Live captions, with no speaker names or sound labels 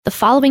The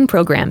following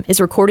program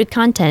is recorded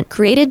content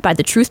created by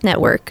the Truth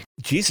Network.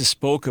 Jesus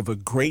spoke of a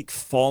great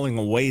falling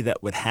away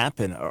that would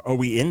happen. Are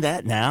we in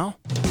that now?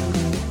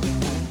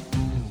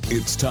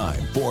 It's time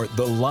for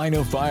The Line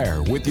of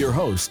Fire with your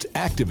host,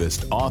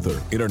 activist,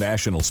 author,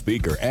 international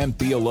speaker, and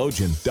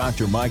theologian,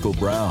 Dr. Michael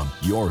Brown,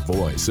 your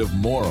voice of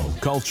moral,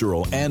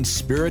 cultural, and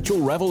spiritual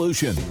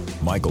revolution.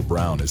 Michael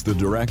Brown is the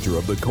director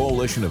of the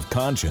Coalition of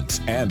Conscience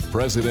and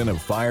president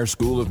of Fire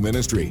School of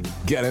Ministry.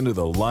 Get into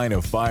The Line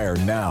of Fire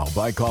now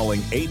by calling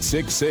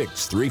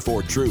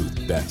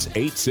 866-34-TRUTH. That's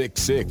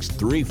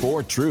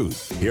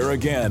 866-34-TRUTH. Here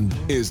again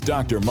is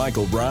Dr.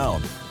 Michael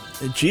Brown.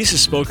 Jesus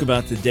spoke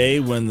about the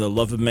day when the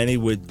love of many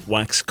would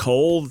wax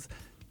cold,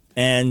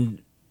 and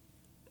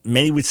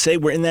many would say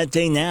we're in that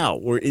day now.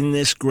 We're in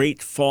this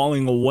great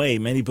falling away.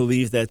 Many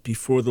believe that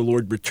before the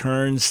Lord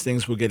returns,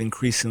 things will get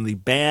increasingly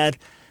bad.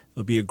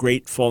 There'll be a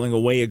great falling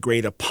away, a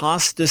great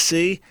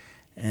apostasy,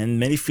 and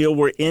many feel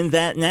we're in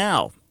that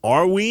now.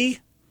 Are we?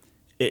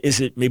 Is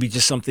it maybe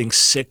just something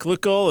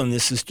cyclical, and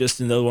this is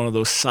just another one of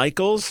those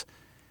cycles?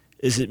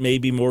 Is it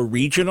maybe more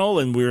regional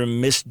and we're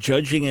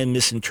misjudging and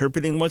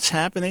misinterpreting what's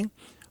happening?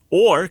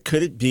 Or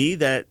could it be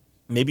that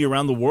maybe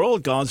around the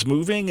world God's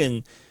moving?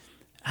 And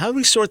how do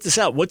we sort this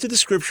out? What do the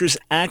scriptures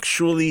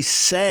actually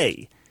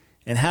say?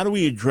 And how do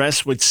we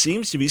address what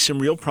seems to be some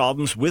real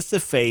problems with the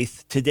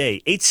faith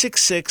today?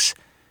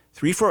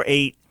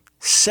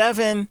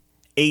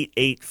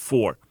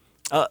 866-348-7884.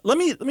 Let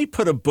me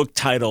put a book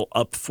title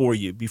up for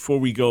you before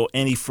we go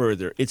any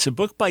further. It's a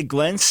book by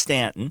Glenn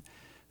Stanton,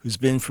 who's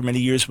been for many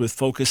years with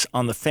Focus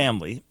on the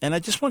Family. And I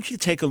just want you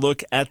to take a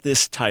look at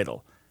this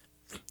title.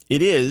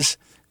 It is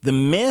The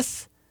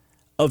Myth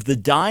of the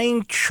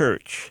Dying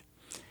Church,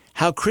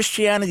 How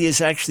Christianity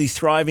is Actually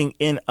Thriving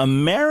in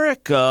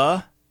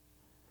America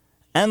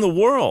and the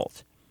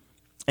World.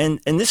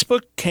 And this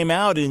book came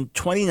out in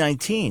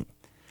 2019.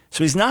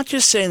 So he's not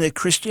just saying that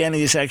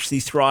Christianity is actually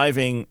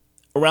thriving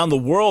around the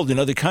world in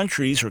other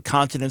countries or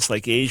continents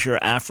like Asia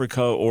or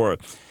Africa or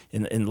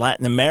in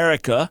Latin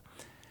America,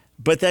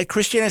 but that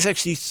Christianity is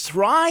actually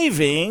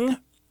thriving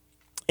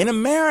in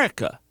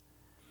America.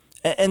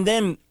 And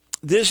then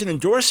there's an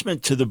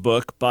endorsement to the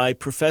book by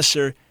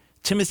Professor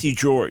Timothy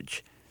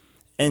George.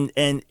 And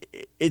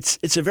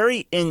it's a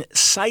very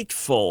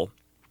insightful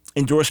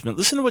endorsement.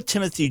 Listen to what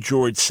Timothy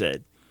George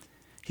said.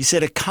 He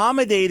said,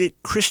 accommodated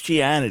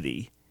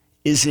Christianity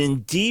is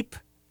in deep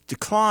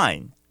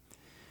decline,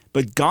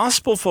 but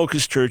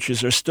gospel-focused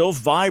churches are still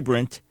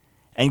vibrant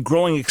and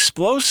growing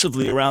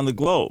explosively around the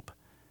globe.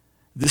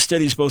 This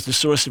study is both a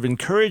source of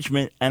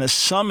encouragement and a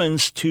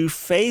summons to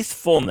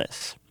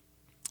faithfulness.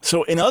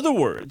 So in other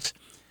words,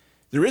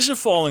 there is a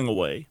falling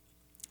away.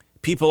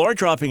 People are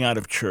dropping out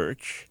of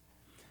church.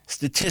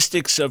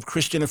 Statistics of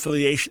Christian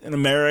affiliation in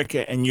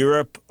America and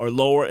Europe are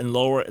lower and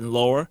lower and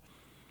lower.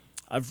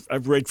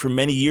 I've read for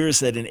many years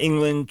that in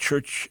England,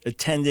 church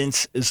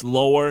attendance is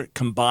lower,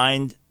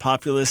 combined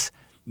populace,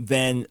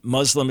 than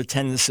Muslim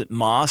attendance at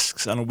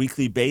mosques on a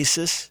weekly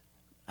basis.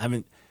 I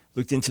haven't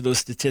looked into those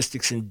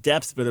statistics in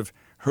depth, but I've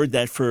heard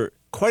that for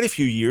quite a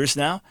few years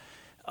now.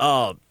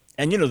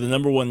 And, you know, the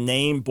number one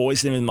name,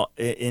 boy's name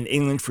in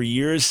England for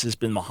years has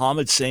been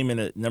Muhammad, same in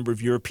a number of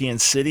European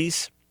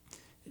cities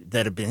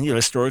that have been,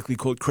 historically,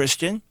 quote,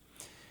 Christian.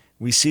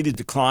 We see the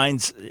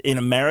declines in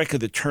America,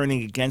 the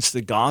turning against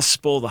the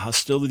gospel, the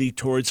hostility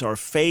towards our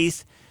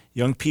faith,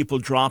 young people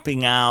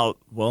dropping out,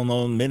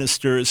 well-known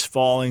ministers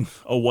falling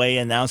away,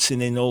 announcing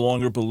they no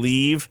longer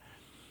believe.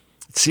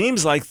 It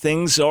seems like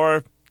things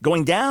are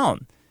going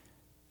down.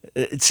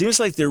 It seems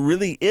like there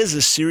really is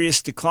a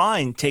serious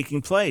decline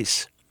taking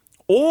place.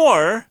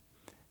 Or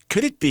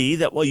could it be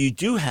that while you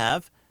do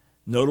have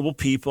notable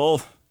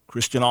people,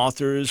 Christian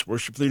authors,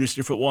 worship leaders,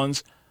 different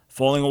ones,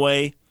 falling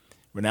away,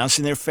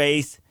 renouncing their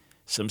faith,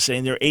 some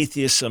saying they're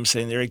atheists, some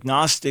saying they're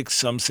agnostics,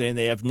 some saying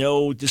they have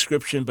no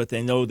description, but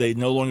they know they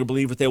no longer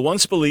believe what they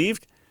once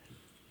believed?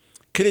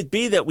 Could it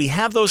be that we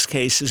have those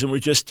cases and we're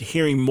just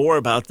hearing more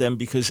about them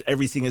because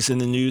everything is in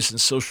the news and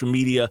social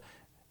media,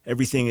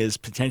 everything is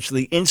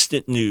potentially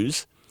instant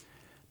news,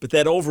 but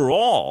that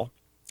overall,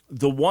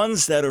 the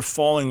ones that are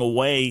falling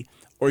away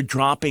or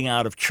dropping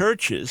out of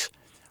churches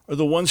are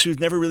the ones who've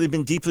never really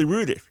been deeply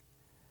rooted,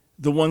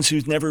 the ones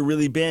who've never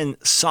really been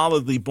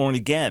solidly born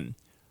again?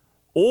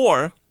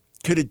 Or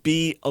could it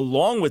be,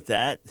 along with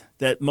that,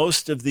 that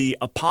most of the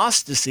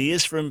apostasy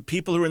is from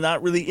people who are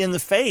not really in the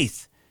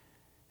faith?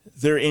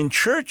 They're in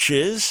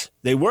churches,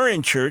 they were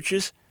in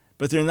churches,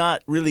 but they're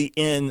not really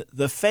in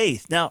the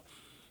faith. Now,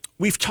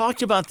 we've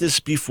talked about this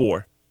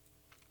before,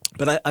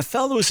 but I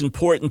felt it was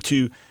important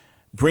to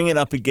bring it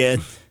up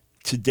again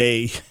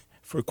today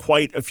for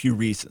quite a few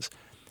reasons.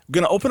 We're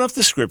going to open up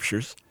the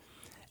scriptures,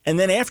 and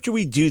then after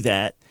we do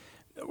that,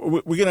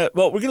 we're going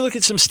to look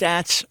at some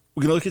stats,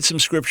 we're going to look at some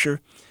scripture,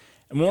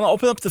 and we want to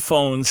open up the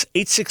phones,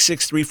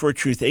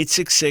 866-34-TRUTH,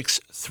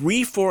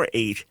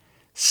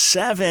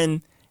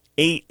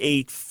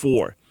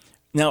 866-348-7884.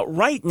 Now,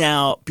 right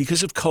now,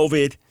 because of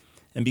COVID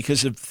and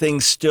because of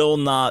things still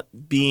not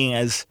being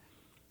as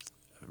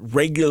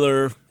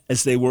regular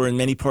as they were in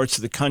many parts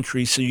of the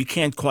country. So you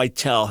can't quite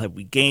tell, have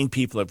we gained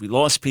people, have we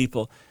lost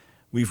people?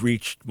 We've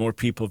reached more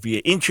people via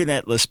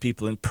internet, less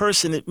people in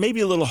person. It may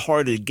be a little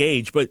harder to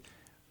gauge, but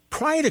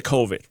prior to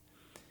COVID,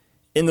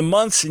 in the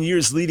months and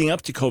years leading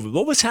up to COVID,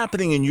 what was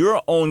happening in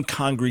your own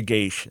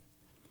congregation?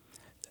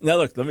 Now,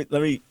 look, let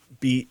me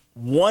be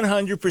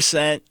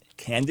 100%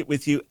 candid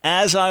with you,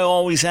 as I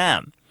always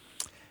am.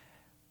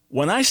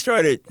 When I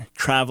started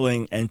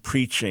traveling and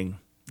preaching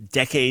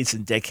decades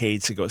and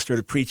decades ago, I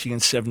started preaching in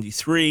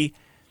 73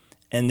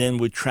 and then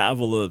would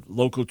travel to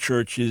local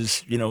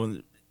churches, in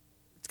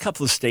a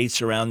couple of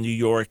states around New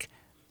York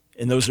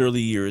in those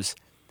early years.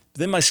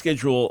 Then my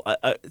schedule,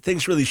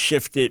 things really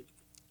shifted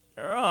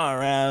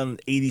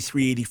around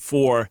 83,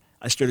 84.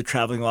 I started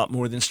traveling a lot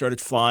more, then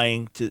started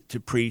flying to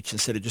preach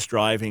instead of just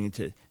driving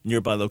to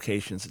nearby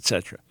locations,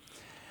 etc.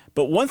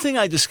 But one thing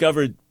I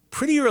discovered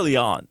pretty early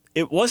on,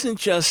 it wasn't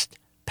just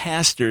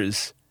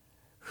pastors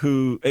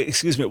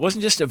it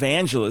wasn't just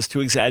evangelists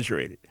who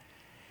exaggerated.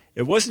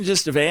 It wasn't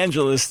just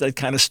evangelists that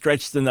kind of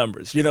stretched the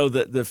numbers.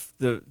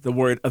 The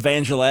word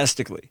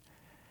evangelistically.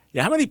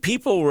 Yeah, how many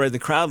people were in the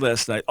crowd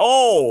last night?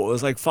 Oh, it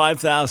was like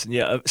 5,000.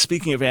 Yeah,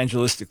 speaking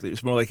evangelistically, it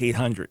was more like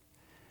 800.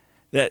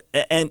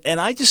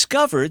 And I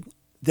discovered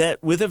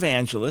that with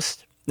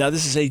evangelists, now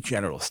this is a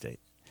general state,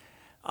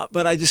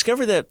 but I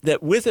discovered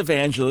that with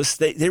evangelists,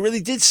 they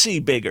really did see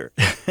bigger.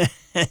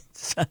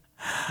 So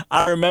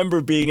I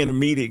remember being in a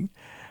meeting,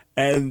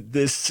 and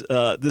this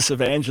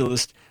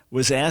evangelist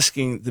was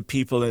asking the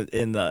people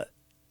in the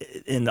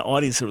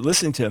audience that were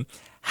listening to him,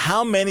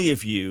 how many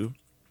of you,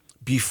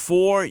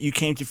 before you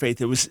came to faith,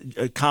 there was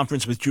a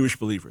conference with Jewish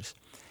believers,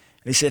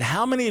 and he said,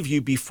 how many of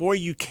you, before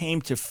you came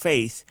to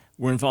faith,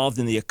 were involved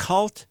in the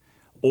occult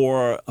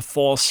or a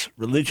false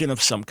religion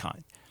of some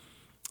kind?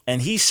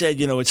 And he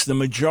said, it's the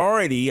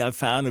majority I've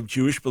found of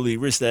Jewish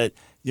believers that,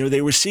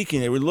 they were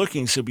seeking, they were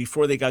looking. So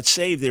before they got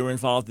saved, they were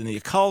involved in the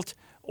occult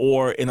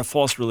or in a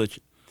false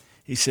religion.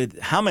 He said,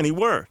 how many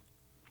were?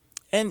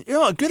 And,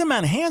 a good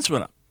amount of hands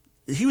went up.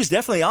 He was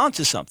definitely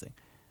onto something.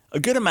 A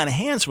good amount of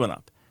hands went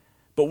up.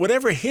 But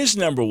whatever his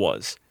number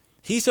was,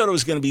 he thought it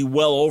was going to be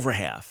well over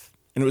half.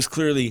 And it was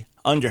clearly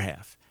under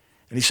half.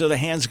 And he saw the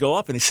hands go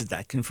up, and he said,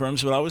 that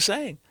confirms what I was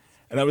saying.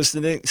 And I was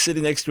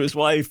sitting next to his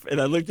wife,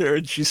 and I looked at her,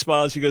 and she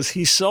smiled. She goes,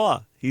 he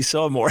saw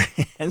more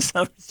hands.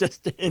 That was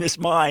just in his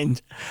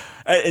mind.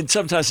 And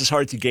sometimes it's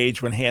hard to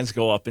gauge when hands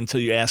go up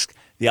until you ask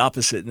the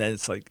opposite, and then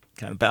it's like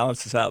kind of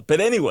balances out. But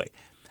anyway,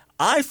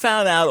 I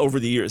found out over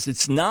the years,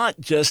 it's not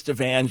just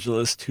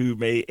evangelists who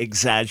may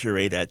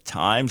exaggerate at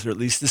times, or at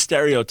least the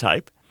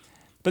stereotype,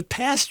 but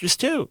pastors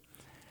too.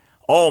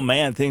 Oh,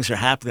 man, things are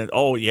happening.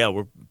 Oh, yeah,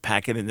 we're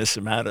packing in this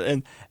amount.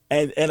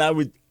 And I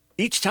would,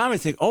 each time I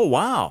think, oh,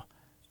 wow.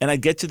 And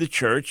I'd get to the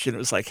church, and it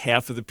was like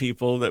half of the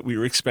people that we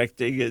were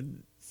expecting,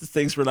 and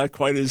things were not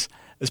quite as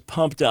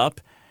pumped up.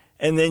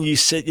 And then you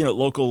sit,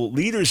 local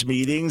leaders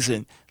meetings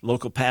and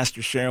local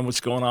pastors sharing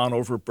what's going on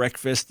over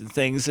breakfast and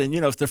things. And,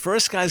 if the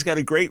first guy's got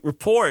a great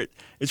report,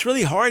 it's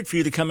really hard for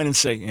you to come in and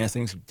say, yeah,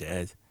 things are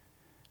dead.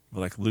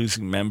 We're like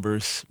losing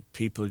members.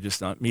 People are just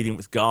not meeting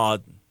with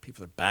God.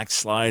 People are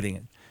backsliding,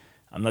 and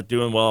I'm not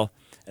doing well.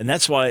 And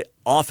that's why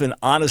often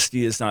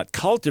honesty is not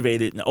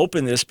cultivated and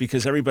openness,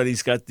 because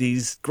everybody's got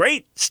these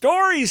great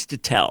stories to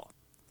tell.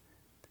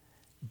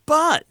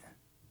 But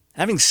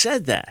having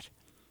said that,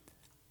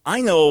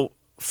 I know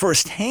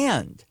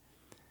firsthand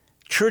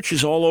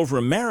churches all over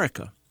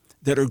America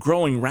that are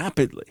growing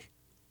rapidly,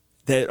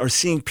 that are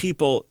seeing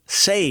people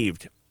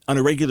saved on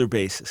a regular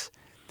basis,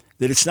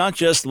 that it's not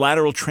just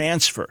lateral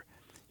transfer,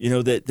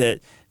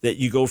 that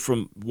you go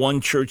from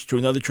one church to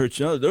another church.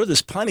 No,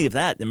 there's plenty of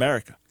that in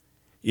America.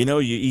 You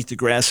eat the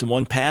grass in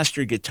one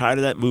pasture, get tired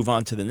of that, move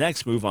on to the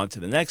next, move on to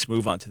the next,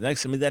 move on to the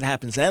next. I mean, that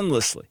happens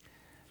endlessly.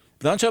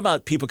 But I'm talking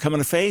about people coming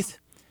to faith,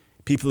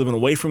 people living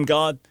away from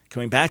God,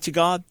 coming back to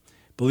God,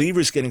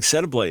 believers getting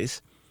set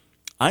ablaze.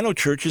 I know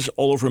churches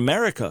all over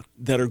America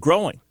that are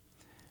growing,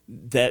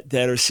 that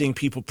are seeing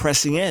people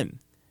pressing in,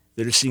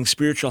 that are seeing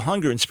spiritual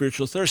hunger and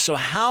spiritual thirst. So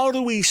how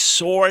do we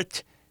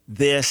sort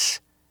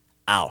this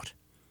out?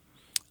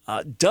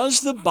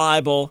 Does the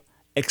Bible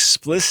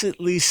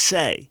explicitly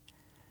say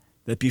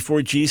that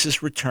before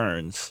Jesus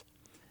returns,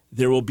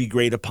 there will be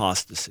great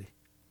apostasy?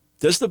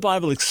 Does the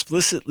Bible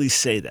explicitly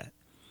say that?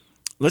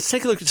 Let's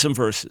take a look at some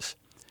verses,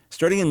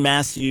 starting in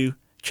Matthew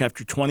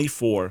chapter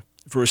 24,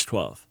 verse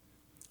 12.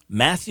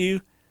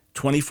 Matthew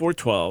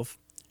 24:12,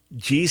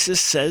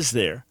 Jesus says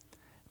there,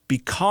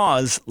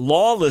 because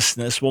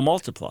lawlessness will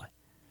multiply.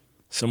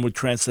 Some would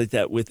translate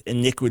that with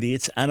iniquity.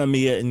 It's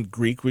anomia in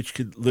Greek, which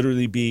could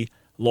literally be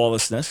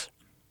lawlessness,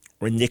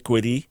 or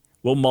iniquity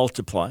will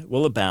multiply,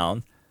 will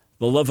abound.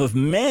 The love of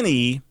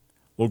many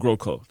will grow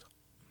cold.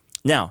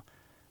 Now,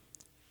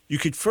 you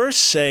could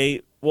first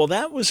say, well,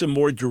 that was a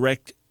more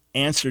direct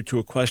answer to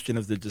a question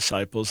of the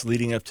disciples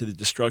leading up to the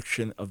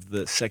destruction of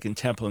the Second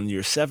Temple in the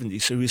year 70.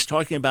 So he was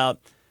talking about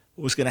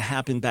what was going to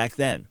happen back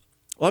then.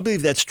 Well, I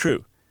believe that's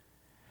true.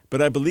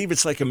 But I believe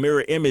it's like a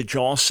mirror image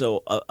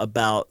also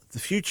about the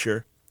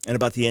future and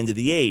about the end of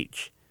the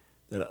age.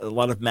 That a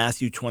lot of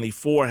Matthew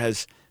 24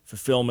 has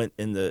fulfillment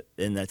in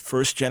that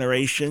first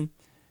generation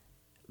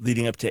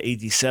leading up to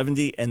AD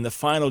 70, and the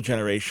final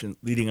generation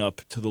leading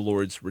up to the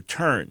Lord's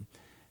return,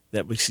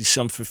 that we see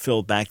some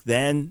fulfilled back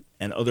then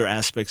and other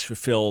aspects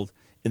fulfilled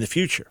in the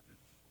future.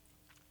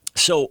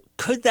 So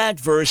could that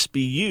verse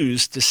be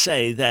used to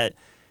say that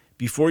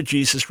before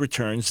Jesus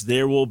returns,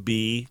 there will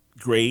be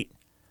great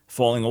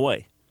falling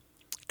away?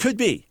 Could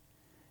be.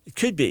 It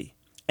could be.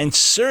 And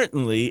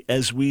certainly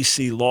as we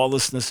see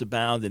lawlessness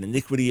abound and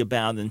iniquity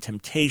abound and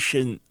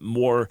temptation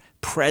more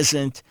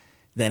present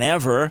than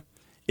ever,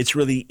 it's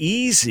really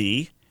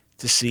easy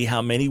to see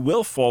how many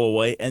will fall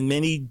away, and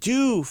many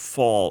do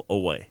fall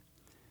away.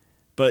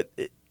 But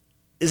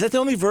is that the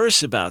only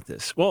verse about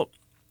this? Well,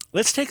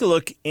 let's take a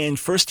look in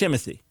 1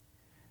 Timothy.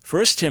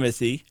 1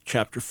 Timothy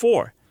chapter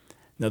 4.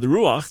 Now the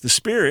Ruach, the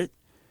Spirit,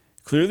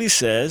 clearly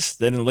says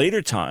that in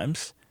later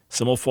times,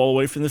 some will fall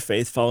away from the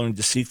faith, following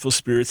deceitful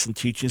spirits and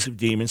teachings of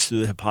demons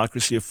through the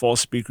hypocrisy of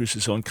false speakers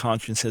whose own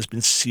conscience has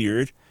been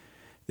seared.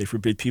 They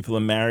forbid people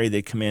to marry.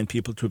 They command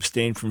people to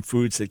abstain from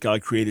foods that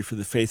God created for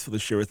the faithful to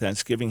share with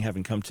thanksgiving,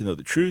 having come to know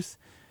the truth.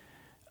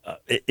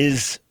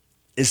 Is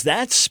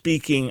that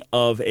speaking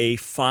of a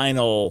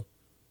final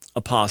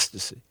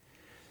apostasy?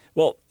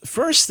 Well,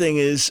 first thing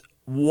is,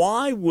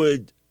 why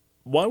would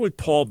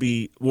Paul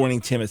be warning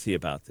Timothy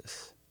about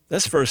this?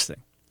 That's the first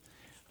thing.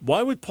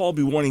 Why would Paul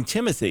be warning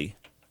Timothy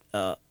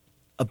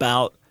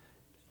about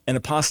an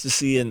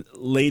apostasy in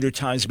later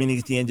times, meaning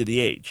at the end of the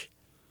age?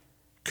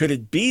 Could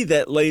it be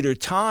that later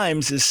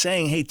times is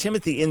saying, hey,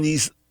 Timothy, in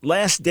these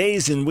last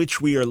days in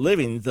which we are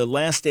living, the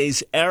last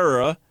days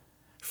era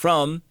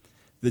from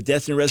the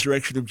death and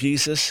resurrection of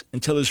Jesus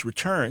until his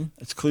return,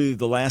 that's clearly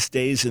the last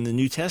days in the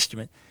New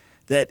Testament,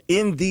 that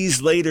in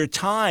these later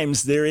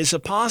times there is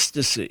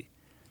apostasy?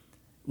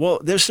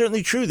 Well, they're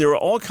certainly true. There were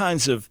all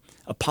kinds of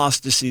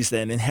apostasies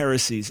then and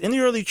heresies in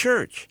the early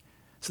church.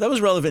 So that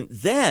was relevant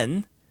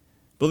then.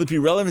 Will it be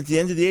relevant at the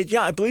end of the age?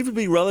 Yeah, I believe it will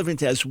be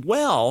relevant as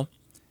well.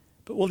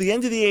 But will the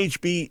end of the age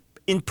be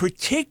in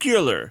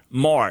particular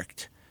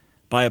marked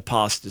by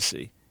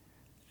apostasy?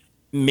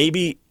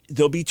 Maybe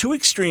there'll be two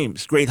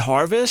extremes: great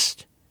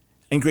harvest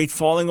and great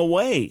falling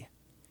away.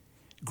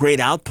 Great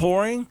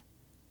outpouring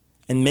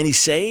and many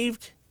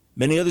saved,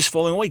 many others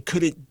falling away.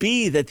 Could it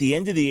be that the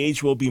end of the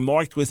age will be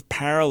marked with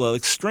parallel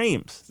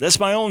extremes? That's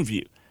my own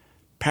view.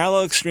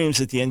 Parallel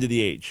extremes at the end of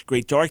the age.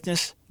 Great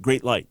darkness,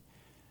 great light.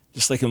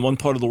 Just like in one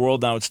part of the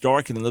world now it's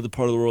dark, and in another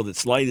part of the world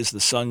it's light as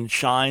the sun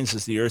shines,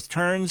 as the earth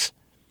turns.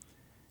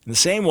 In the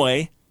same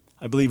way,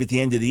 I believe at the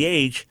end of the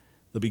age,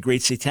 there'll be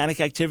great satanic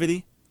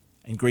activity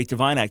and great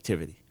divine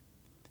activity.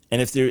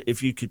 And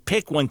if you could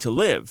pick one to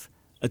live,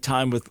 a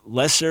time with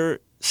lesser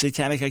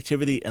satanic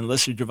activity and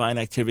lesser divine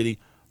activity,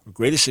 or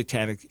greater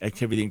satanic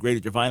activity and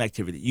greater divine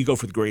activity, you go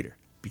for the greater,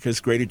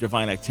 because greater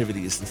divine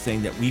activity is the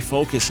thing that we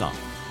focus on.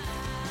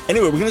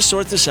 Anyway, we're going to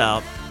sort this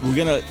out. We're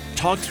going to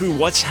talk through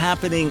what's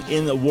happening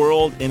in the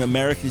world, in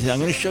America today. I'm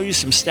going to show you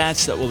some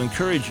stats that will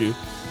encourage you,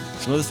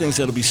 some other things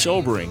that will be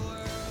sobering.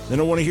 Then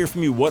I want to hear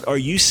from you. What are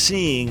you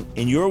seeing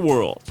in your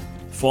world?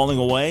 Falling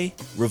away?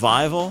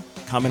 Revival?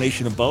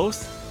 Combination of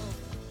both?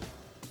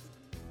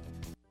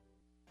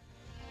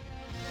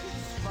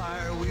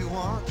 Fire we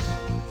want,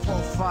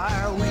 for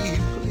fire we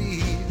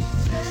plead.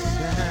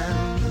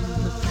 Send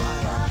the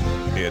fire.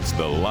 It's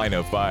The Line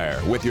of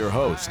Fire with your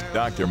host,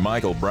 Dr.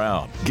 Michael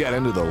Brown. Get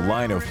into the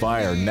Line of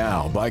Fire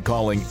now by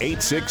calling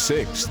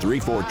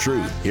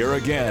 866-34-TRUTH. Here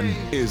again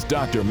is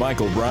Dr.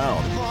 Michael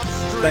Brown.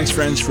 Thanks,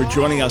 friends, for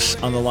joining us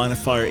on The Line of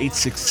Fire,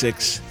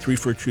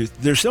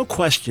 866-34-TRUTH. There's no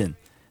question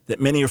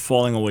that many are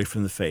falling away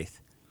from the faith.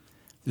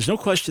 There's no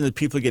question that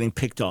people are getting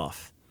picked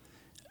off.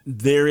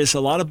 There is a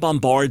lot of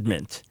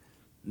bombardment.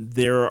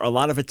 There are a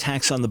lot of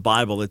attacks on the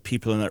Bible that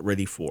people are not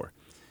ready for.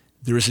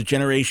 There is a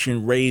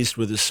generation raised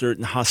with a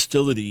certain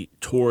hostility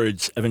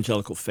towards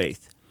evangelical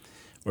faith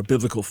or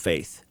biblical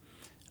faith.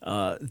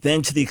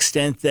 Then to the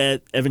extent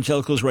that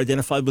evangelicals were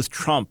identified with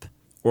Trump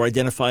or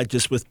identified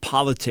just with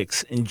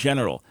politics in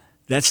general,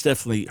 that's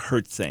definitely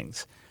hurt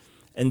things.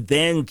 And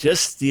then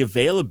just the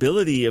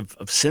availability of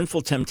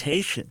sinful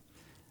temptation.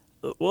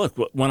 Look,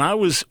 when I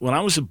was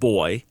a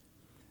boy,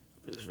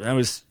 when I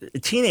was a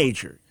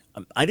teenager,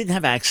 I didn't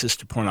have access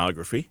to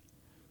pornography.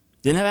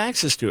 Didn't have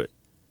access to it.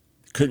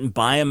 Couldn't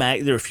buy a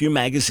mag. There were a few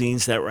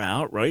magazines that were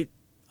out, right?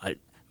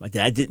 My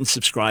dad didn't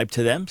subscribe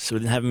to them, so I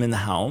didn't have them in the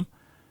home.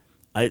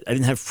 I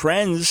didn't have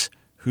friends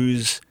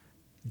whose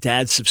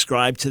dad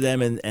subscribed to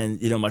them,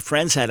 and my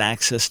friends had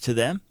access to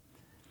them.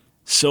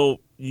 So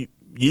you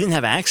didn't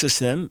have access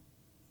to them.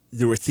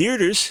 There were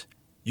theaters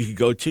you could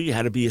go to. You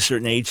had to be a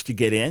certain age to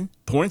get in.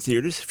 Porn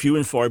theaters, few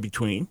and far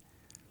between.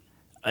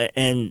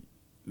 And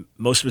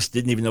most of us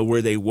didn't even know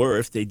where they were,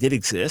 if they did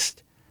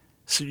exist.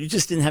 So you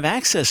just didn't have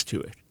access to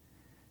it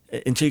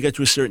until you got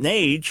to a certain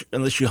age,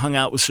 unless you hung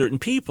out with certain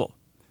people.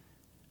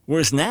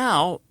 Whereas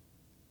now,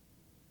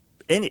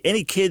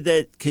 any kid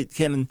that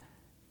can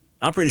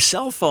operate a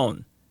cell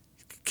phone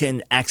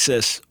can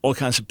access all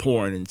kinds of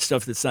porn and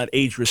stuff that's not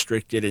age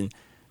restricted, and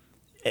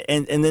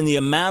then the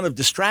amount of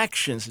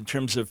distractions in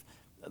terms of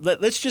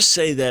let's just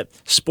say that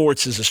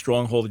sports is a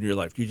stronghold in your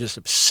life. You're just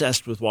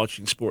obsessed with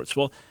watching sports.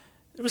 Well,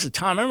 there was a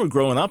time, I remember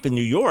growing up in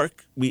New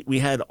York, we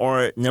had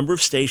our number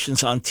of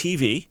stations on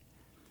TV.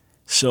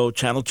 So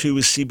Channel 2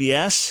 was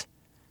CBS,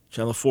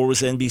 Channel 4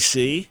 was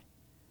NBC,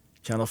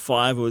 Channel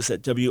 5 was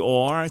at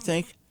WOR, I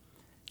think.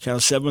 Channel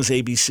 7 was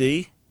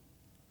ABC,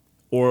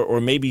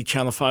 or maybe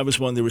Channel 5 was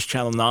one, there was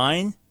Channel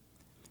 9.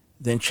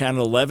 Then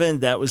Channel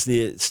 11, that was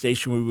the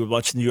station where we would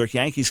watch the New York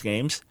Yankees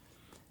games.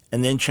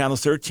 And then Channel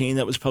 13,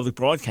 that was public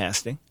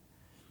broadcasting.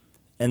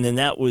 And then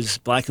that was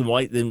black and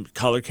white. Then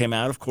color came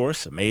out, of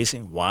course.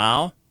 Amazing.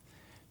 Wow.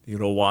 You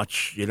know,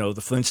 watch, the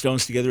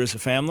Flintstones together as a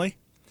family.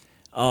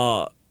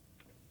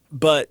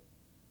 But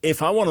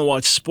if I want to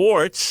watch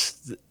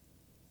sports,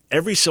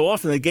 every so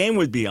often the game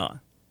would be on.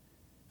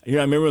 I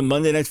remember when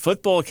Monday Night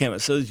Football came out.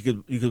 So I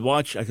could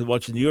watch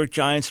the New York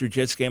Giants or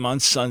Jets game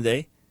on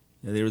Sunday.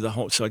 They were the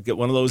home, so I'd get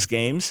one of those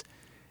games.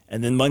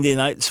 And then Monday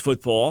night is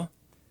football.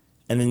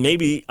 And then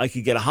maybe I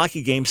could get a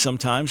hockey game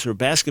sometimes or a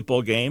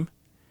basketball game.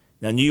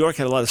 Now, New York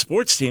had a lot of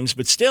sports teams,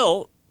 but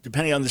still,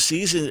 depending on the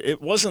season,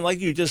 it wasn't like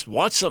you just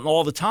watch something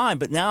all the time.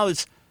 But now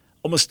it's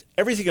almost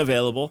everything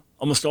available,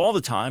 almost all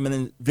the time, and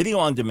then video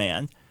on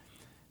demand.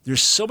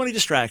 There's so many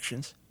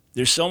distractions.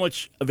 There's so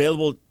much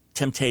available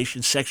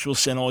temptation, sexual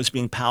sin always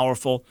being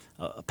powerful,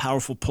 a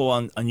powerful pull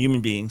on human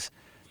beings.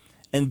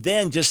 And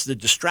then just the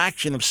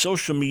distraction of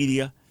social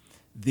media,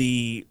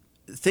 the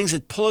things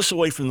that pull us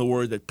away from the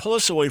Word, that pull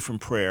us away from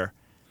prayer.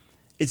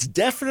 It's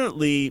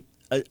definitely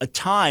a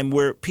time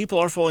where people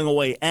are falling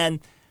away. And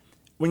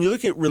when you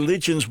look at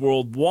religions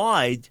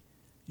worldwide,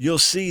 you'll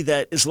see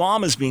that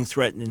Islam is being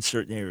threatened in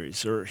certain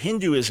areas, or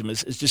Hinduism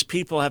is just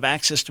people have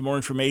access to more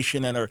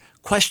information and are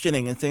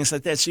questioning and things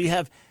like that. So you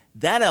have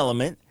that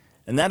element,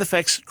 and that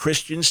affects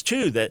Christians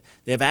too, that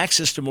they have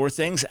access to more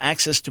things,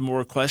 access to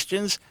more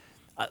questions.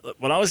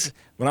 When I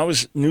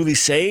was newly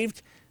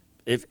saved,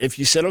 if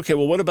you said, okay,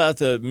 well, what about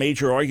the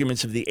major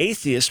arguments of the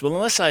atheist? Well,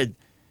 unless I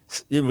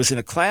was in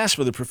a class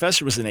where the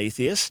professor was an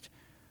atheist,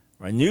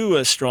 or I knew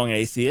a strong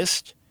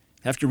atheist,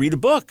 I have to read a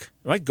book,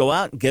 right? Go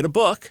out and get a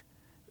book,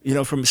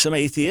 from some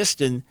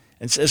atheist, and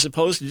as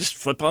opposed to just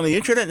flip on the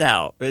internet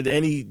now, and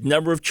any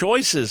number of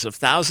choices, of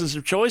thousands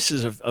of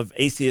choices of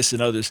atheists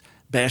and others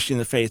bashing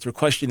the faith or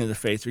questioning the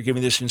faith or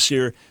giving their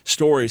sincere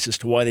stories as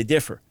to why they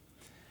differ.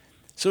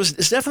 So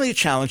it's definitely a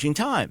challenging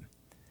time.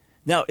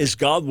 Now, is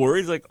God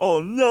worried? Like,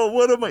 oh, no,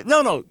 what am I?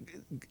 No.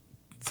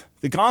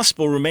 The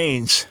gospel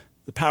remains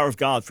the power of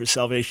God for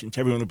salvation to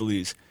everyone who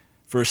believes,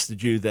 first the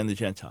Jew, then the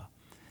Gentile.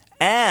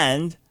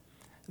 And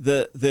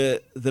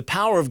the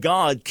power of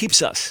God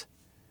keeps us.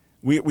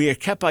 We are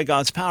kept by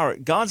God's power.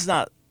 God's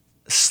not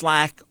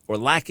slack or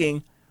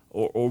lacking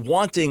or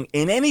wanting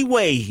in any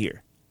way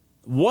here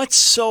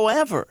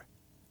whatsoever.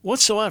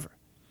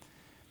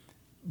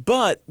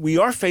 But we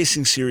are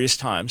facing serious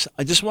times.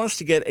 I just want us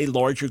to get a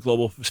larger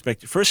global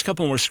perspective. First,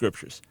 couple more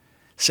scriptures.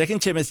 2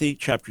 Timothy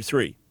chapter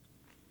 3.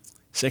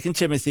 2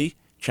 Timothy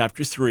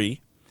chapter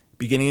 3,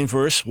 beginning in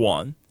verse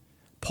 1,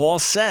 Paul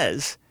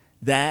says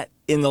that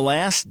in the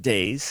last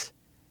days,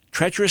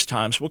 treacherous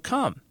times will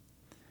come.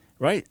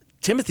 Right?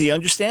 Timothy,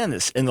 understand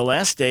this. In the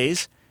last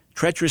days,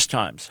 treacherous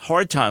times,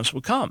 hard times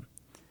will come.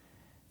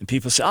 And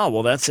people say, oh,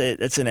 well, that's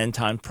an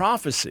end-time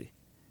prophecy.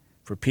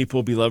 For people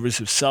will be lovers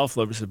of self,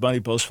 lovers of money,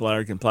 boastful,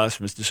 arrogant,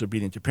 blasphemous,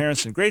 disobedient to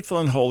parents, ungrateful,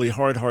 unholy,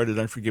 hard-hearted,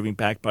 unforgiving,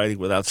 backbiting,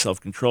 without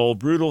self-control,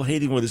 brutal,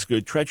 hating what is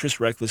good, treacherous,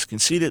 reckless,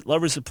 conceited,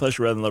 lovers of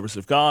pleasure rather than lovers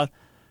of God,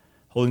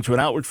 holding to an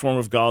outward form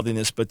of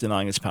godliness but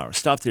denying its power.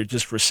 Stop there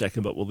just for a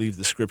second, but we'll leave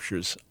the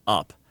scriptures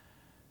up.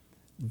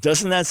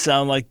 Doesn't that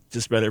sound like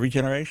just about every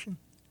generation?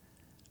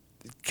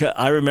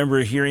 I remember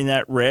hearing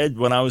that read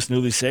when I was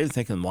newly saved,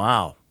 thinking,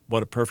 wow,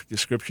 what a perfect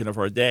description of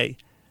our day.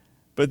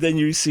 But then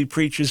you see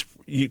preachers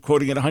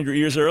quoting it 100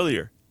 years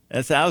earlier,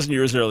 1,000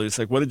 years earlier. It's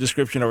like, what a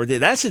description of our day.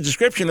 That's a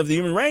description of the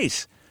human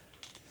race.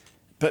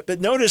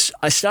 But notice,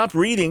 I stopped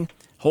reading,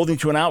 holding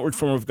to an outward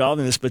form of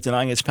godliness but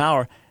denying its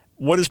power.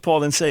 What does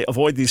Paul then say?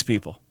 Avoid these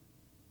people.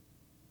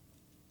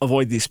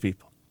 Avoid these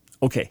people.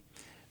 Okay,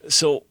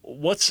 so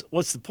what's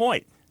the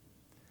point?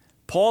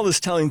 Paul is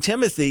telling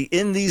Timothy,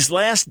 in these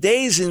last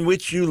days in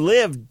which you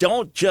live,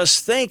 don't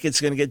just think it's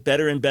going to get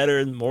better and better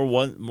and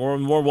more and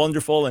more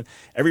wonderful and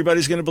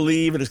everybody's going to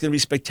believe and it's going to be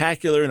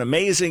spectacular and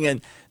amazing.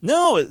 And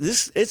no,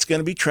 it's going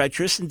to be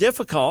treacherous and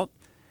difficult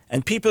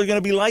and people are going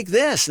to be like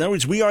this. In other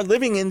words, we are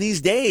living in these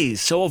days,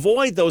 so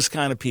avoid those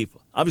kind of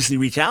people. Obviously,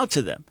 reach out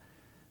to them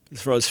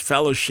as far as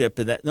fellowship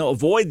and that. No,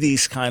 avoid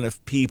these kind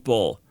of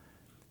people.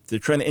 If they're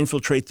trying to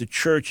infiltrate the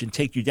church and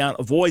take you down,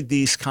 avoid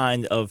these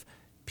kind of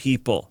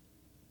people.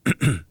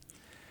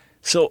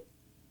 So,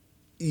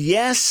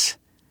 yes,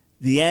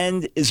 the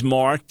end is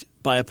marked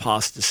by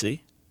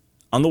apostasy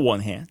on the one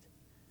hand.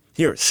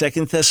 Here,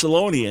 2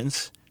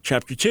 Thessalonians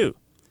chapter 2.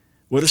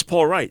 What does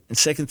Paul write? In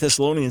 2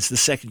 Thessalonians, the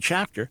second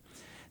chapter,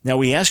 now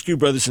we ask you,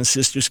 brothers and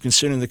sisters,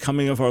 concerning the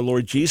coming of our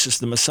Lord Jesus,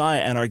 the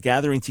Messiah, and our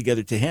gathering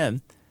together to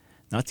him,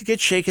 not to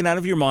get shaken out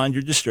of your mind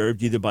or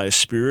disturbed, either by a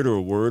spirit or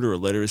a word or a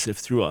letter as if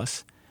through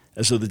us,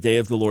 as though the day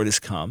of the Lord has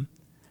come.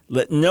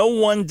 Let no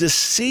one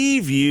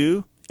deceive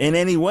you in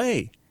any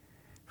way.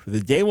 For the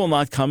day will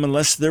not come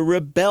unless the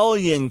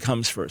rebellion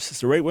comes first.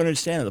 It's the right way to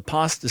understand it,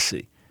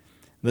 apostasy.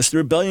 Unless the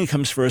rebellion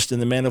comes first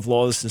and the man of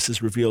lawlessness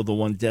is revealed, the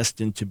one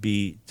destined to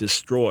be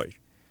destroyed.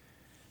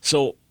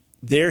 So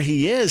there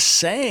he is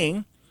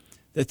saying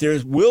that there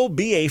will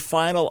be a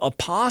final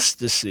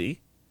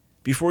apostasy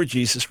before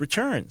Jesus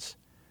returns.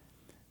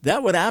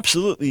 That would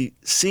absolutely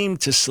seem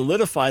to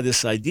solidify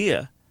this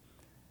idea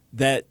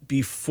that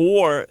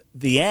before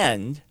the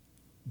end,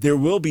 there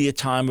will be a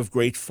time of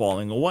great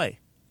falling away.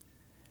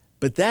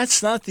 But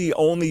that's not the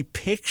only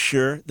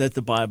picture that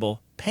the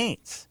Bible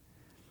paints.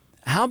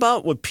 How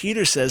about what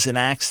Peter says in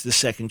Acts, the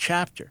 2nd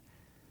chapter?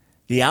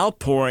 The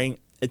outpouring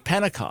at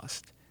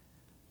Pentecost.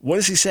 What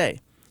does he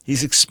say?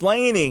 He's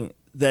explaining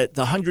that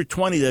the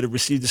 120 that have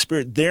received the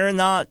Spirit, they're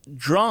not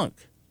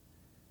drunk.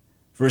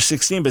 Verse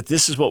 16, but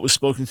this is what was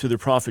spoken through the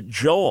prophet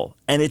Joel.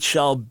 And it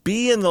shall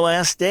be in the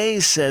last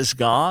days, says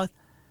God,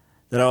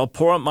 that I will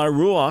pour out my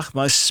ruach,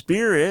 my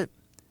Spirit,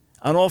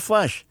 on all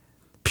flesh.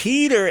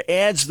 Peter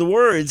adds the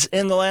words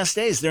in the last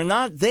days. They're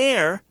not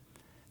there.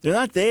 They're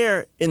not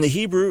there in the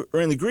Hebrew or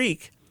in the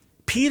Greek.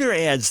 Peter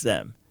adds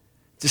them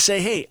to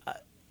say, hey,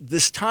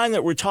 this time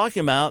that we're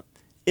talking about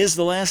is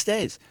the last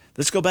days.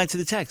 Let's go back to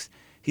the text.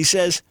 He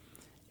says,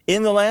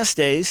 in the last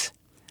days,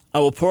 I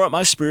will pour out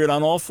my Spirit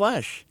on all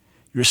flesh.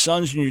 Your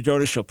sons and your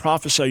daughters shall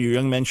prophesy, your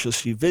young men shall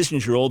see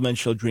visions, your old men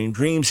shall dream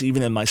dreams,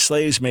 even in my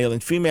slaves, male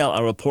and female,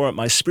 I will pour out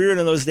my Spirit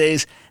in those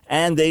days,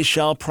 and they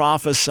shall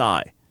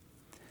prophesy.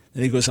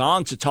 Then he goes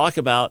on to talk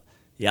about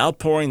the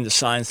outpouring, the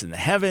signs in the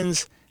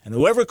heavens, and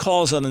whoever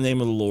calls on the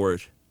name of the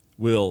Lord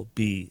will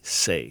be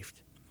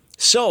saved.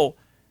 So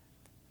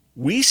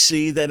we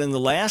see that in the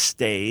last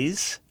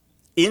days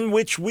in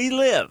which we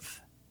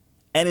live,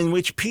 and in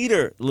which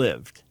Peter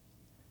lived,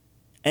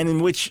 and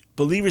in which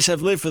believers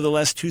have lived for the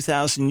last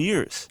 2,000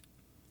 years,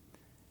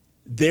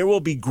 there will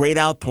be great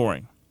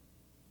outpouring.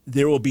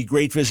 There will be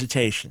great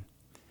visitation.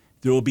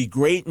 There will be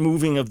great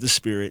moving of the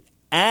Spirit,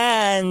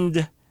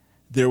 and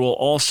there will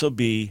also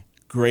be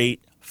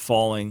great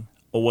falling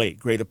away,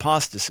 great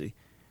apostasy.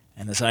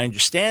 And as I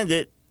understand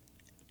it,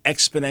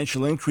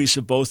 exponential increase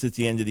of both at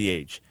the end of the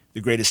age.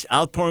 The greatest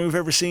outpouring we've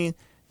ever seen,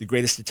 the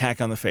greatest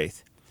attack on the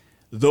faith.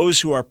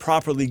 Those who are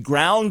properly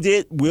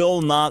grounded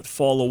will not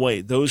fall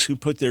away. Those who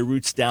put their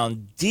roots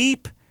down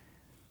deep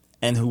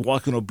and who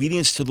walk in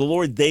obedience to the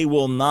Lord, they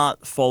will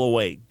not fall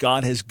away.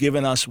 God has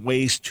given us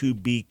ways to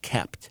be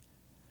kept.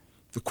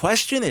 The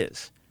question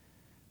is,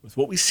 with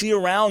what we see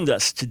around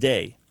us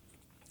today,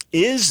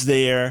 is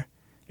there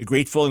a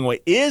great falling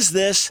away? Is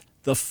this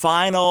the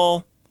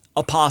final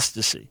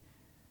apostasy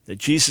that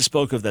Jesus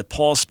spoke of, that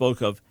Paul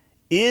spoke of?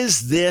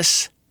 Is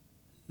this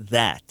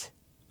that?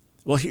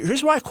 Well,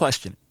 here's why I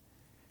question it.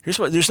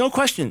 There's no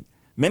question.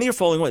 Many are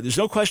falling away. There's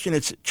no question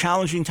it's a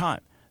challenging time.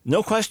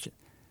 No question.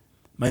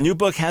 My new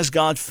book, Has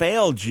God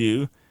Failed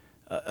You?,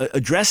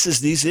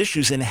 addresses these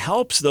issues and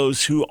helps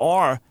those who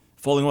are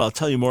falling away. I'll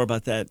tell you more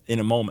about that in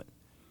a moment.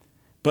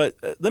 But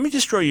let me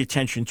just draw your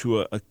attention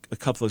to a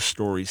couple of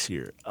stories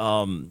here.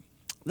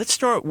 Let's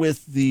start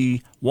with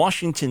the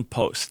Washington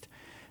Post.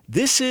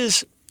 This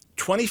is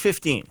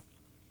 2015.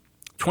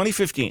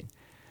 2015.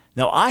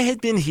 Now, I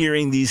had been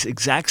hearing these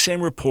exact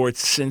same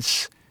reports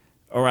since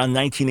around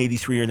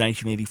 1983 or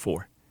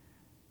 1984,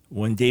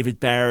 when David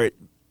Barrett,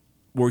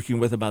 working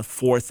with about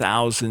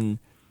 4,000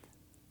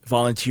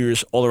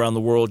 volunteers all around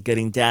the world,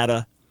 getting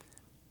data,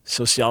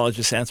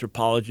 sociologists,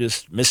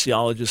 anthropologists,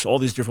 missiologists, all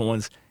these different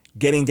ones,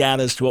 getting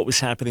data as to what was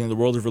happening in the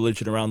world of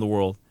religion around the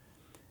world.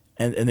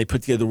 And they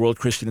put together the World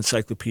Christian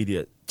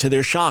Encyclopedia. To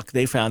their shock,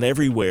 they found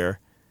everywhere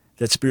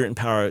that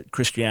Spirit-empowered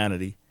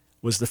Christianity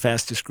was the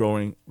fastest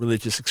growing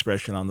religious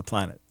expression on the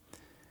planet.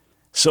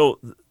 So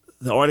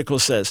the article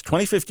says,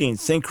 2015,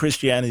 think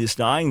Christianity is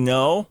dying?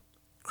 No,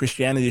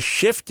 Christianity is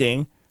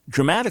shifting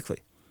dramatically.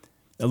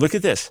 Now look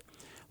at this.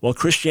 While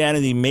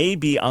Christianity may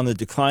be on the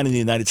decline in the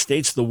United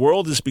States, the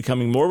world is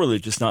becoming more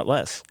religious, not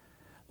less.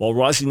 While a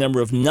rising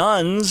number of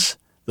nones,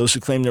 those who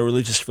claim their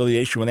religious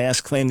affiliation when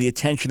asked, claim the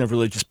attention of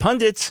religious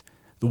pundits,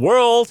 the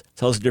world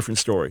tells a different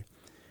story.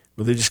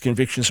 Religious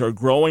convictions are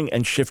growing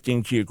and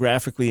shifting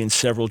geographically in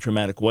several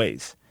dramatic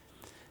ways.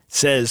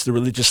 Says the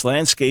religious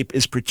landscape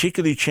is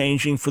particularly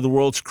changing for the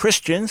world's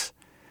Christians.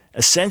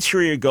 A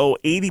century ago,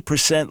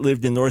 80%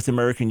 lived in North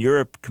America and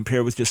Europe,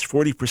 compared with just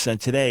 40%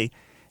 today.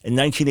 In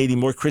 1980,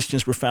 more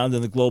Christians were found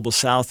in the global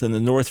south than the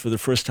north for the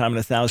first time in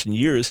 1,000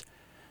 years.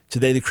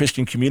 Today, the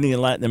Christian community in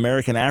Latin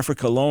America and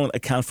Africa alone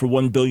account for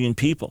 1 billion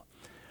people.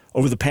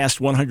 Over the past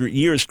 100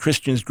 years,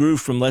 Christians grew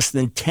from less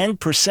than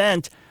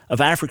 10% of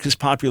Africa's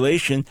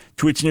population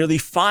to its nearly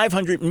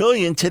 500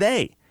 million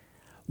today.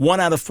 1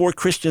 out of 4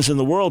 Christians in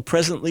the world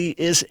presently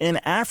is in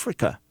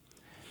Africa.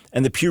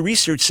 And the Pew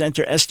Research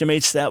Center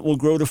estimates that will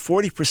grow to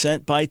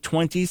 40% by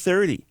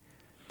 2030.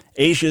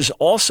 Asia is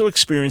also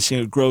experiencing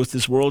a growth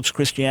as world's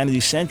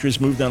Christianity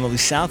centers move not only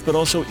south but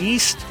also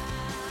east.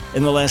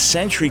 In the last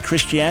century,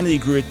 Christianity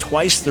grew at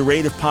twice the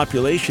rate of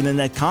population in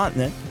that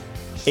continent.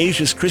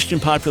 Asia's Christian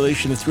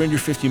population of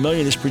 350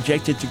 million is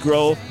projected to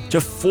grow to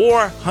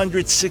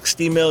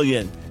 460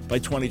 million by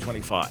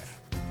 2025.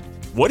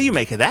 What do you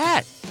make of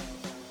that?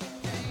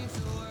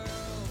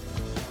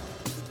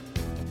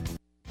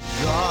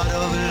 God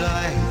of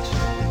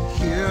light,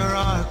 hear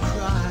our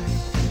cry,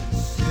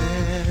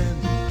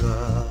 send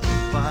the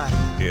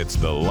fire. It's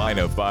The Line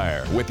of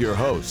Fire with your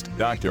host,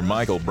 Dr.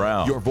 Michael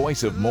Brown, your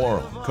voice of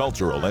moral,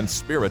 cultural, and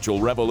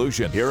spiritual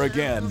revolution. Here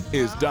again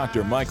is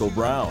Dr. Michael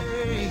Brown.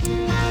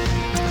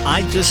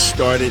 I just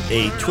started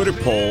a Twitter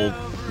poll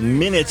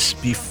minutes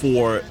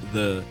before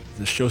the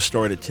show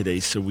started today,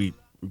 so we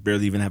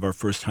barely even have our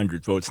first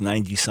 100 votes,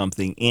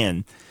 90-something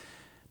in.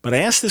 But I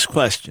asked this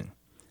question.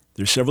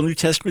 There's several New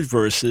Testament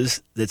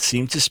verses that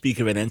seem to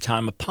speak of an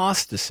end-time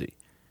apostasy.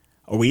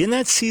 Are we in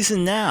that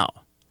season now?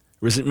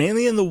 Or is it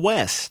mainly in the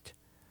West?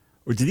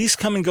 Or do these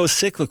come and go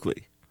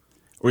cyclically?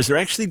 Or is there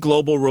actually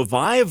global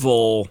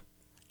revival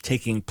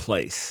taking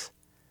place?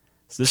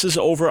 So this is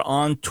over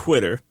on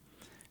Twitter.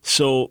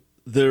 So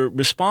the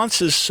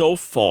responses so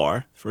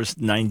far,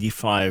 first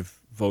 95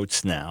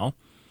 votes now,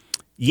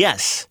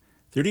 yes,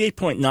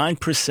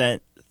 38.9%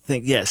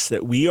 think yes,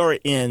 that we are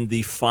in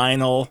the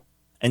final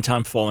end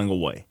time falling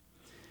away.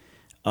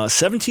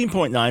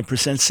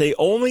 17.9% say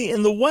only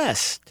in the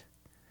West.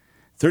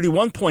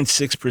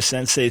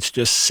 31.6% say it's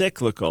just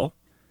cyclical.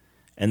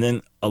 And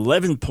then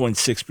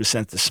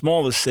 11.6%, the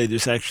smallest, say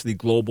there's actually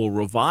global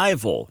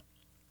revival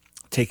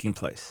taking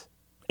place.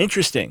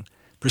 Interesting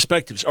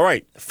perspectives. All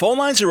right, phone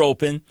lines are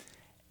open.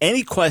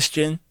 Any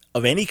question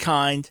of any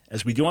kind,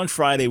 as we do on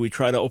Friday, we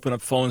try to open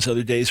up phones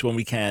other days when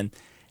we can.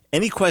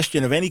 Any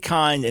question of any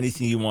kind,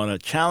 anything you want to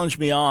challenge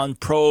me on,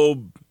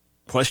 probe,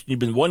 question you've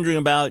been wondering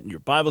about in your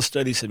Bible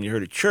studies, something you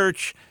heard at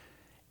church,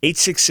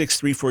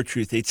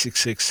 866-34-TRUTH,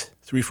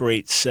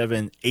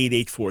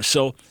 866-348-7884.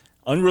 So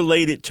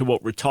unrelated to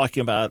what we're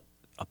talking about,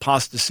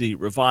 apostasy,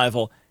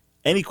 revival,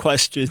 any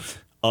question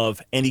of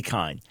any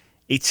kind,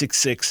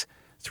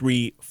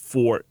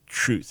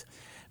 866-34-TRUTH.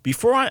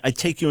 Before I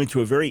take you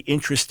into a very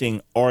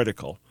interesting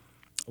article,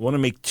 I want to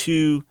make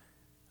three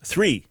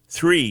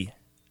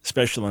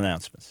special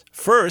announcements.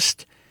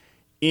 First,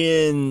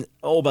 in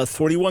about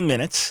 41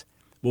 minutes,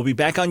 we'll be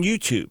back on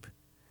YouTube.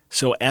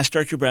 So Ask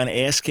Dr. Brown,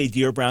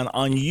 AskDR Brown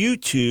on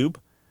YouTube.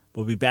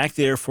 We'll be back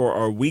there for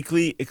our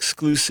weekly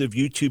exclusive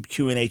YouTube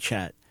Q&A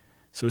chat.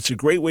 So it's a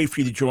great way for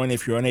you to join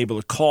if you're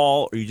unable to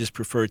call or you just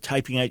prefer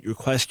typing out your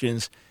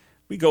questions.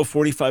 We go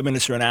 45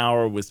 minutes or an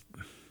hour with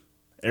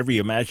every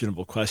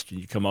imaginable question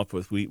you come up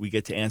with. We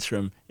get to answer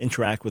them,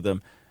 interact with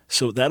them.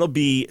 So that'll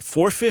be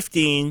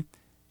 4:15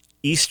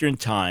 Eastern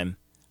Time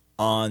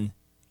on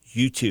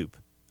YouTube.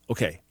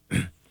 Okay,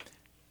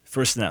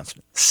 first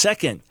announcement.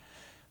 Second,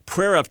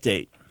 prayer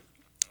update.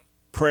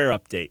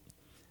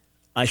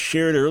 I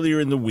shared earlier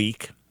in the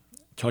week,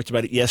 talked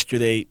about it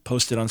yesterday,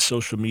 posted on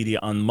social media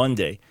on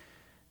Monday,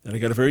 that I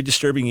got a very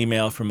disturbing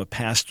email from a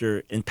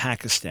pastor in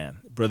Pakistan,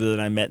 a brother that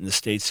I met in the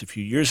States a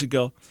few years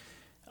ago.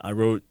 I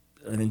wrote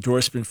an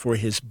endorsement for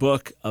his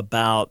book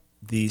about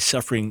the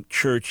suffering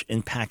church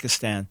in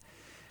Pakistan.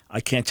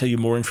 I can't tell you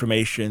more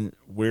information,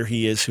 where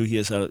he is, who he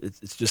is.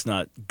 It's just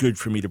not good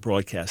for me to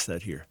broadcast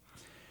that here.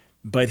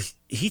 But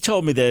he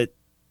told me that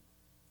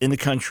in the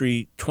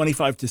country,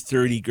 25 to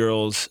 30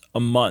 girls a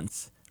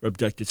month are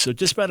abducted. So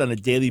just about on a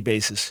daily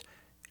basis,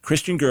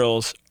 Christian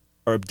girls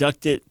are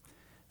abducted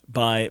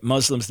by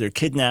Muslims. They're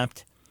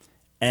kidnapped,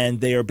 and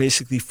they are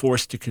basically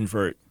forced to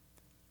convert.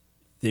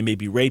 They may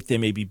be raped, they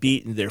may be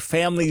beaten, their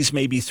families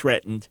may be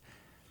threatened,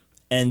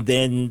 and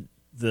then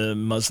the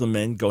Muslim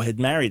men go ahead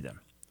and marry them.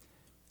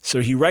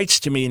 So he writes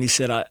to me and he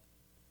said,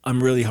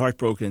 I'm really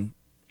heartbroken.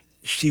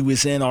 She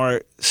was in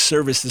our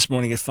service this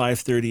morning at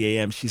 5:30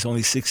 a.m. She's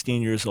only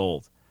 16 years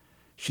old.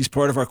 She's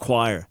part of our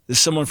choir. There's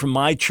someone from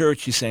my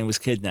church, he's saying, was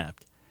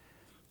kidnapped.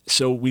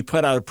 So we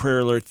put out a prayer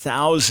alert.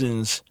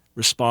 Thousands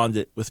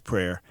responded with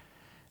prayer.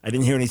 I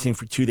didn't hear anything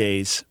for 2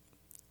 days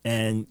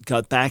and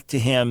got back to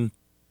him.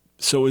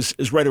 So it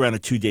was right around a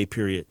 2-day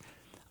period.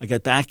 I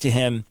got back to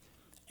him,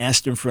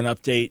 asked him for an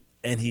update,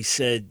 and he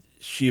said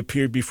she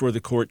appeared before the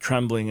court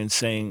trembling and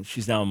saying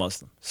she's now a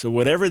Muslim. So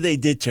whatever they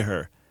did to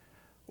her,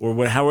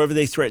 or however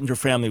they threatened her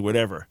family,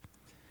 whatever,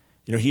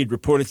 he had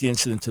reported the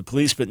incident to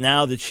police, but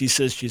now that she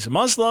says she's a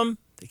Muslim,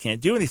 they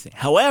can't do anything.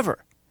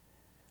 However,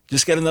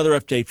 just got another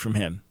update from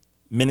him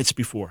minutes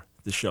before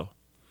the show.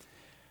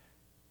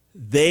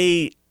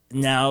 They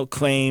now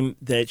claim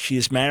that she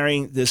is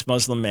marrying this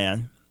Muslim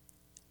man,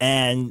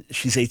 and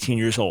she's 18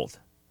 years old.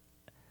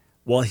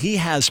 Well, he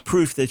has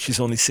proof that she's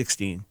only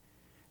 16,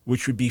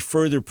 which would be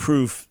further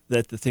proof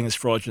that the thing is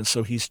fraudulent.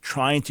 So he's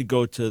trying to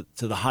go to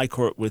the high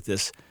court with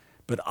this,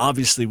 but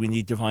obviously we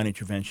need divine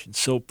intervention.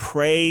 So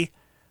pray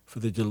for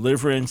the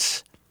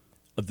deliverance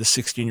of the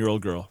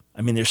 16-year-old girl.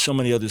 I mean, there's so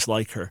many others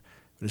like her,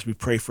 but as we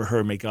pray for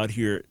her, may God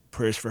hear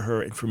prayers for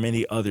her and for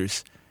many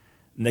others,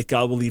 and that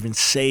God will even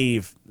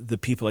save the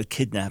people that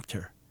kidnapped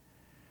her.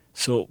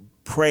 So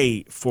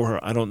pray for her.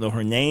 I don't know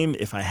her name.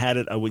 If I had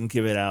it, I wouldn't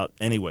give it out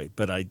anyway,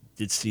 but I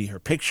did see her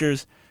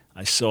pictures.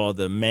 I saw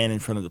the man in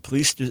front of the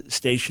police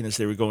station as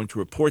they were going to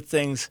report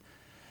things.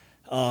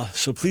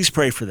 So please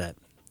pray for that.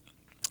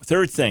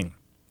 Third thing,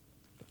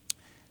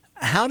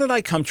 how did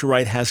I come to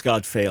write Has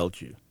God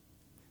Failed You?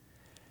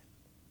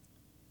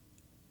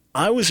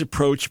 I was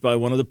approached by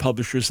one of the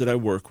publishers that I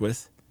work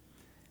with,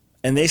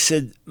 and they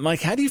said,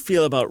 Mike, how do you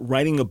feel about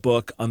writing a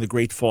book on the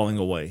great falling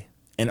away?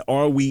 And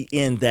are we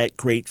in that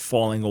great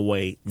falling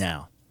away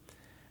now?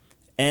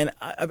 And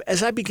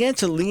as I began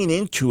to lean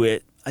into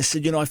it, I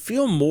said, I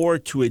feel more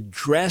to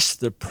address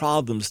the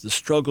problems, the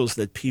struggles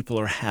that people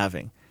are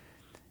having.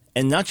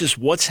 And not just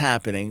what's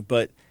happening,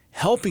 but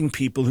helping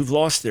people who've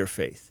lost their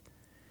faith.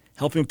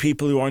 Helping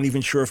people who aren't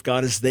even sure if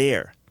God is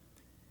there.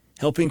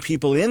 Helping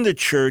people in the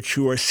church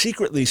who are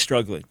secretly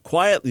struggling,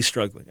 quietly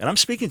struggling. And I'm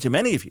speaking to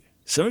many of you.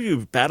 Some of you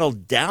have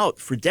battled doubt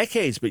for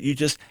decades, but you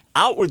just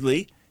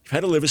outwardly, you've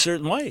had to live a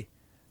certain way.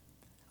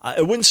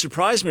 It wouldn't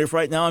surprise me if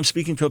right now I'm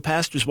speaking to a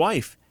pastor's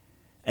wife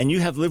and you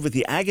have lived with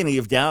the agony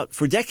of doubt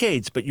for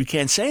decades, but you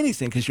can't say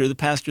anything because you're the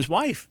pastor's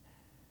wife.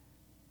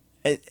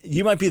 And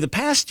you might be the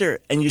pastor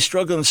and you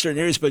struggle in certain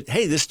areas, but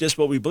hey, this is just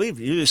what we believe.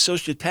 You're the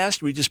associate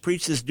pastor. We just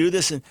preach this, do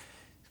this, and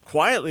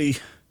quietly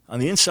on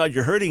the inside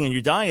you're hurting and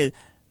you're dying.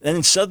 And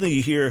then suddenly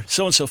you hear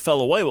so-and-so fell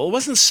away. Well, it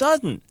wasn't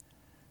sudden. It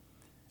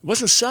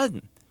wasn't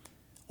sudden.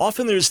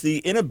 Often there's the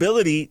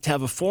inability to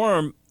have a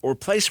forum or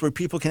place where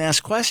people can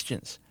ask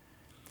questions.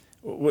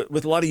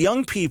 With a lot of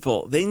young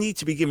people, they need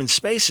to be given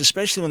space,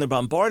 especially when they're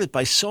bombarded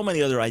by so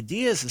many other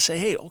ideas, and say,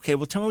 hey, okay,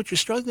 well, tell me what you're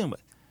struggling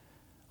with.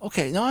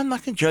 Okay, no, I'm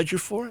not going to judge you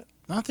for it.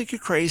 I don't think you're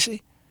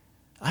crazy.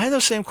 I had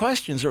those same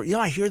questions, or,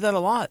 I hear that a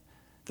lot.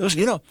 Those,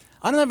 I don't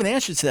have an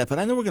answer to that, but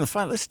I know we're going to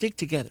find it. Let's dig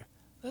together.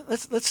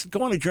 Let's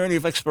go on a journey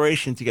of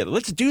exploration together.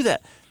 Let's do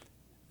that.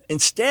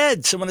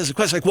 Instead, someone has a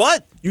question like,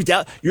 what? You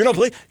doubt? You don't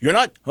believe? You're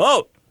not?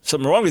 Oh,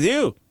 something wrong with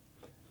you.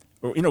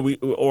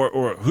 Or,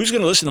 or who's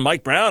going to listen to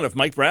Mike Brown if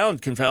Mike Brown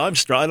can fail?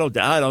 I don't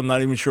doubt. I'm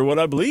not even sure what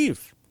I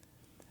believe.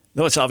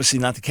 No, it's obviously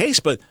not the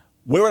case, but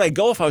where would I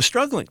go if I was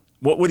struggling?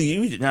 What do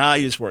you do? Nah,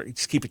 you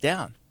just keep it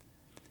down.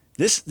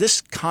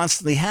 This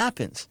constantly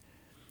happens.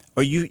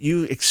 Or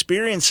you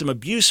experience some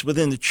abuse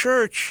within the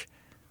church,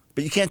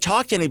 but you can't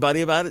talk to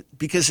anybody about it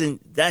because in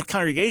that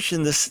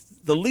congregation,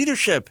 the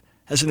leadership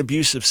has an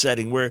abusive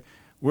setting where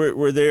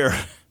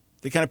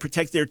they kind of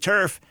protect their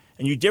turf,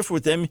 and you differ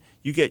with them,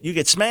 you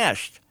get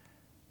smashed.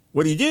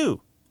 What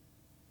do?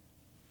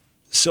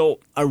 So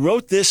I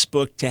wrote this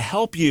book to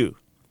help you,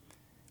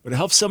 or to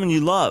help someone you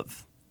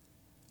love,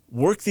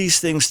 work these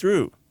things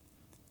through.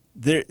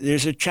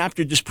 There's a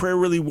chapter, does prayer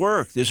really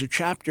work? There's a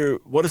chapter,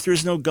 what if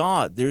there's no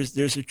God?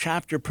 There's a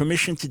chapter,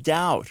 permission to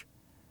doubt.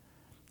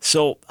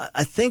 So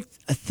I think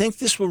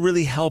this will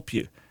really help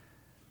you.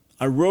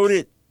 I wrote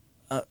it,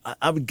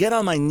 I would get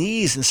on my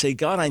knees and say,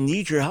 God, I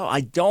need your help.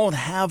 I don't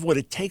have what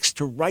it takes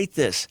to write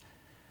this.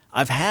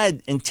 I've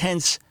had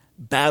intense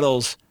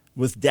battles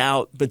with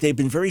doubt, but they've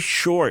been very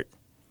short.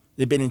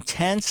 They've been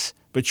intense,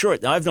 but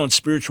short. Now, I've known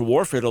spiritual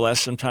warfare to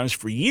last sometimes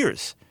for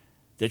years,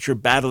 that you're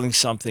battling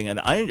something, and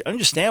I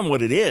understand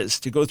what it is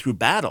to go through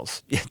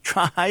battles.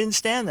 I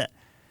understand that.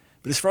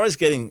 But as far as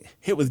getting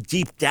hit with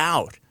deep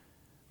doubt,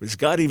 does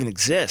God even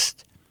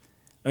exist?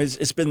 I mean,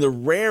 it's been the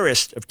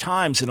rarest of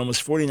times in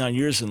almost 49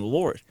 years in the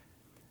Lord.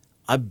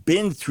 I've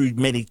been through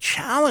many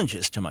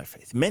challenges to my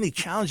faith, many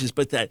challenges,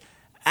 but that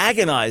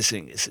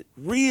agonizing, is it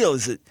real?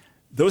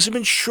 Those have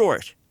been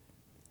short.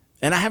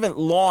 And I haven't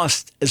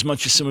lost as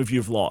much as some of you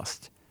have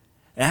lost.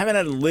 And I haven't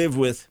had to live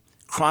with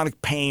chronic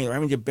pain or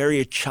having to bury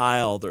a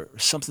child or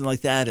something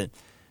like that. And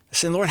I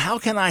said, Lord, how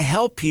can I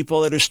help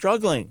people that are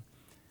struggling?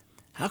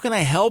 How can I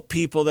help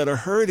people that are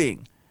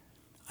hurting?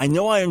 I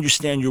know I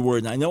understand your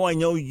word, and I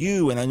know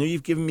you, and I know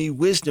you've given me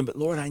wisdom, but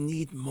Lord, I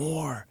need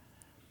more.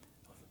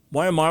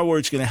 Why are my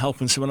words going to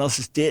help when someone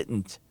else's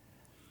didn't?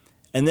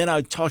 And then I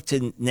would talk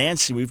to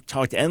Nancy. We've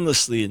talked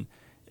endlessly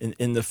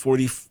in the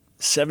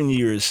 47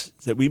 years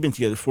that we've been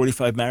together,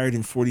 45 married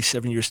and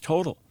 47 years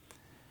total.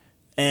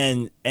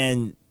 And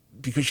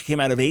because she came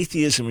out of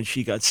atheism when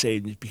she got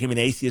saved, and became an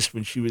atheist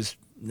when she was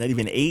not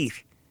even 8.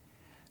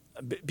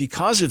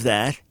 Because of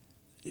that,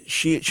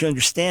 she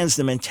understands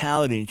the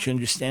mentality, and she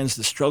understands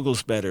the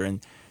struggles better,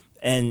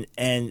 and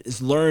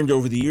has learned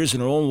over the years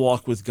in her own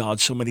walk with God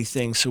so many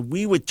things. So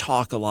we would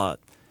talk a lot.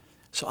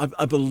 So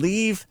I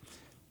believe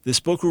this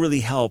book will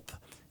really help.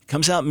 It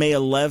comes out May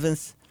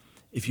 11th.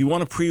 If you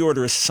want to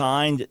pre-order a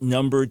signed,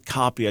 numbered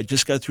copy, I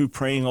just got through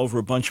praying over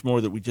a bunch more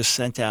that we just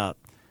sent out.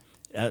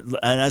 And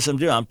as I'm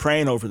doing, I'm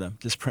praying over them.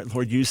 Just pray,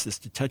 Lord, use this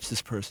to touch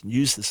this person.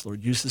 Use this,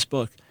 Lord. Use this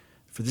book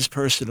for this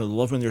person or the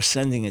loved one they're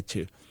sending it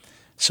to.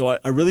 So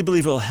I really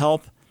believe it'll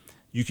help.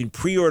 You can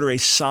pre-order a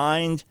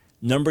signed,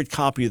 numbered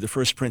copy of the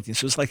first printing.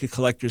 So it's like a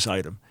collector's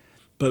item.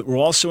 But we're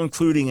also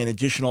including an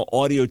additional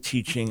audio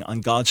teaching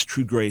on God's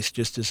true grace,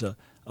 just as a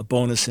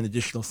bonus and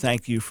additional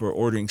thank you for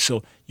ordering.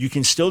 So you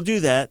can still do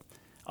that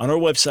on our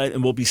website,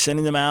 and we'll be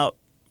sending them out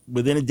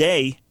within a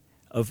day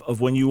of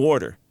when you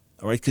order,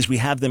 all right, because we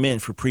have them in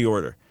for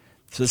pre-order.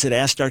 So it's at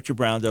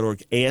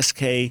AskDrBrown.org,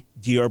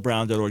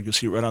 AskDrBrown.org. You'll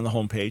see it right on the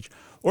homepage.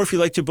 Or if you'd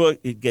like to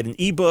get an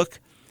ebook,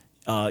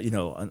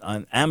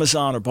 on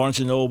Amazon or Barnes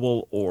 &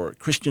 Noble or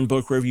Christian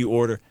Book, wherever you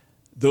order,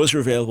 those are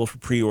available for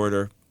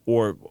pre-order.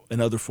 or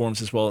in other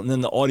forms as well. And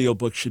then the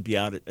audiobook should be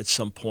out at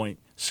some point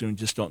soon,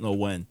 just don't know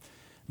when.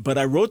 But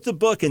I wrote the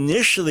book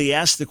initially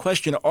asked the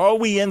question, are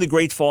we in the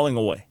great falling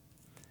away?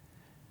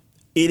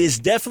 It is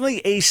definitely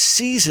a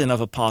season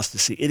of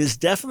apostasy. It is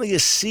definitely a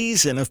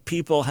season of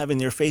people having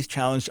their faith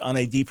challenged on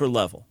a deeper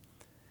level.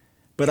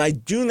 But I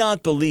do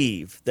not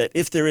believe that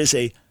if there is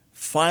a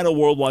final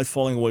worldwide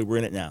falling away, we're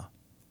in it now.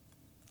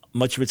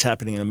 Much of it's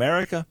happening in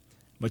America.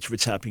 Much of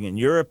it's happening in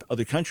Europe,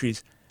 other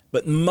countries.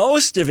 But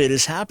most of it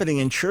is happening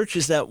in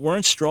churches that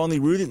weren't strongly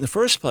rooted in the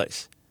first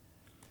place.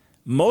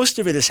 Most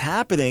of it is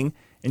happening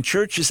in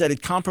churches that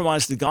had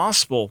compromised the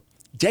gospel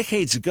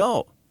decades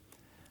ago.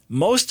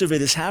 Most of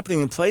it is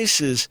happening in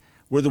places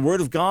where the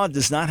Word of God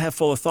does not have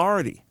full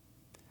authority,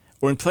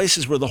 or in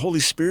places where the Holy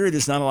Spirit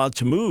is not allowed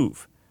to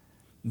move.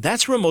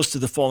 That's where most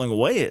of the falling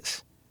away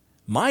is.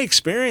 My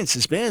experience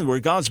has been where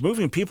God's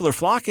moving, people are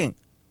flocking,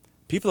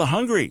 people are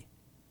hungry,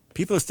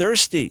 people are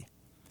thirsty.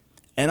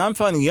 And I'm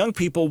finding young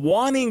people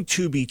wanting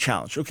to be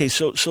challenged. Okay,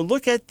 so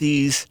look at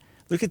these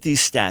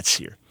stats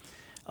here.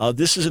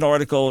 This is an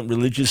article on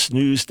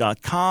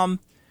religiousnews.com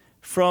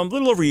from a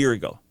little over a year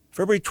ago,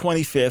 February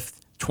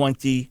 25th,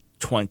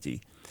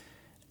 2020.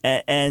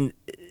 And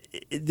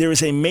there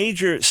was a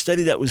major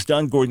study that was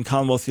done, Gordon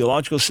Conwell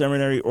Theological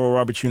Seminary, Oral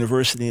Roberts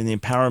University, and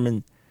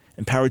the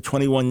Empowered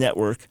 21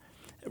 Network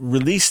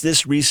released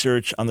this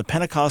research on the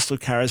Pentecostal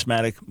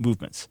charismatic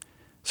movements.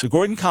 So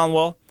Gordon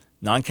Conwell,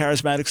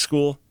 non-charismatic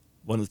school,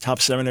 one of the top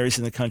seminaries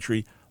in the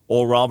country,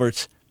 Oral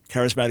Roberts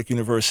Charismatic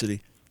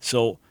University.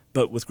 So,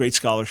 but with great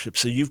scholarship.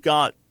 So you've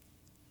got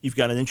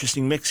an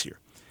interesting mix here.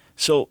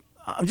 So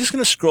I'm just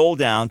going to scroll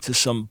down to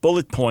some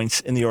bullet points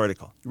in the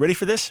article. You ready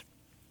for this?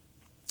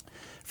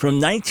 From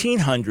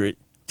 1900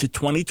 to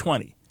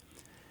 2020,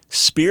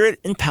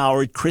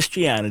 Spirit-empowered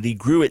Christianity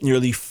grew at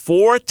nearly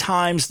 4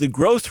 times the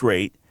growth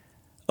rate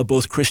of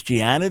both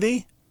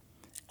Christianity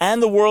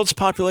and the world's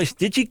population.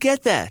 Did you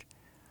get that?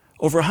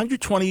 Over a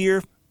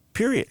 120-year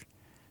period,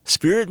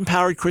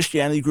 Spirit-empowered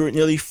Christianity grew at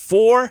nearly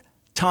 4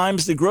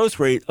 times the growth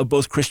rate of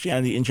both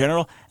Christianity in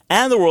general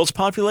and the world's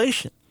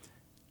population.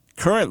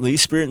 Currently,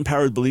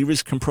 Spirit-empowered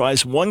believers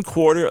comprise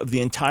 1/4 of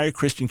the entire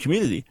Christian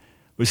community,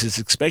 which is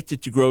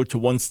expected to grow to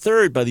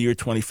 1/3 by the year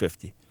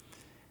 2050.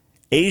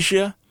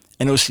 Asia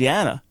and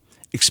Oceania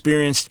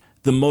experienced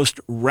the most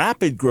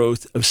rapid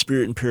growth of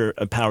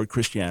Spirit-empowered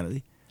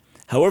Christianity.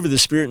 However, the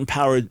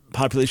Spirit-empowered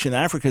population in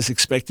Africa is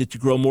expected to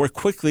grow more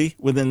quickly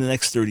within the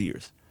next 30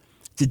 years.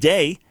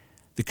 Today,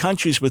 the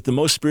countries with the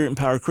most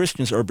Spirit-empowered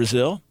Christians are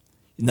Brazil,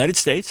 United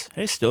States,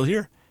 hey, still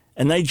here,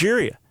 and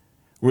Nigeria.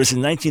 Whereas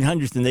in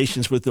 1900, the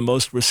nations with the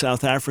most were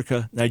South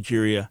Africa,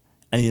 Nigeria,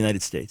 and the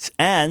United States.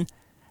 And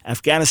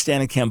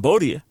Afghanistan and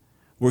Cambodia,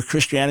 where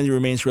Christianity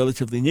remains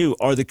relatively new,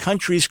 are the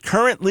countries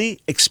currently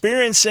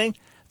experiencing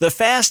the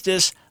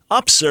fastest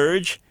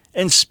upsurge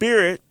in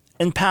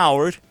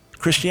Spirit-empowered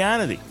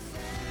Christianity.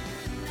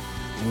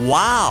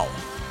 Wow.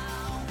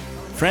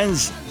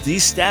 Friends,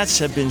 these stats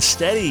have been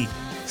steady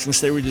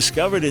since they were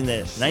discovered in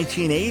the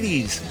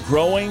 1980s,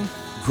 growing.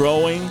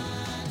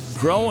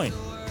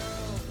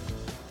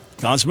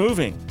 God's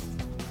moving.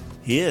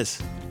 He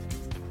is.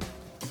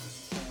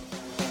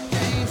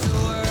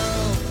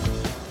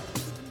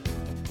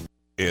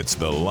 It's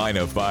The Line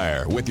of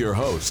Fire with your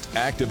host,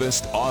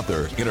 activist,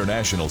 author,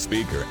 international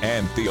speaker,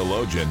 and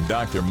theologian,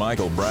 Dr.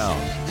 Michael Brown.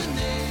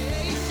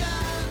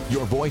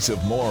 Your voice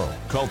of moral,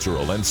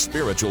 cultural, and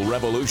spiritual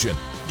revolution.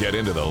 Get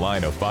into The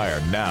Line of Fire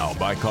now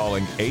by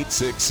calling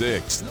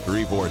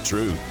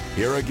 866-34-TRUTH.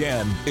 Here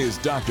again is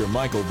Dr.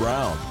 Michael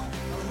Brown.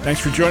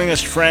 Thanks for joining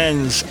us,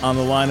 friends, on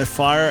The Line of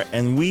Fire.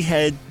 And we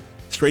head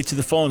straight to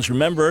the phones.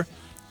 Remember,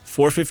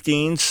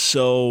 4:15,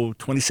 so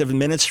 27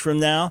 minutes from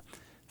now,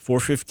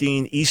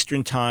 4:15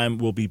 Eastern Time,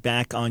 we'll be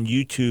back on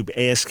YouTube,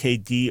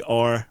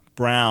 ASKDR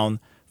Brown,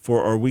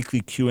 for our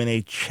weekly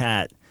Q&A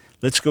chat.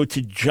 Let's go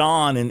to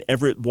John in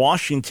Everett,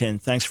 Washington.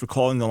 Thanks for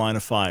calling The Line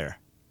of Fire.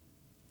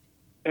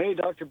 Hey,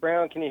 Dr.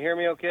 Brown, can you hear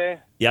me okay?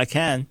 Yeah, I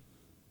can.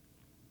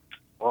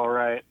 All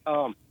right.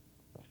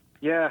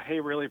 Yeah, hey,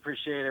 really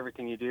appreciate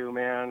everything you do,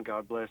 man.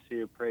 God bless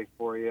you, pray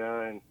for you,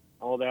 and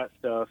all that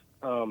stuff.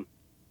 I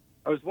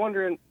was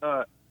wondering,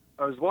 I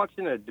was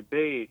watching a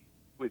debate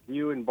with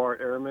you and Bart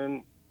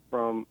Ehrman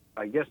from,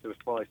 I guess it was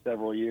probably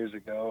several years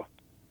ago,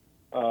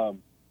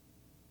 and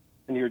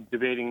you were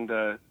debating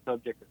the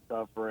subject of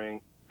suffering,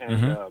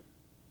 and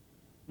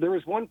there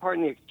was one part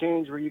in the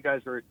exchange where you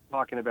guys were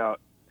talking about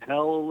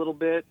hell a little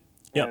bit,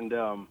 and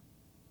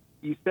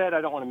you said, I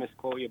don't want to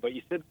misquote you, but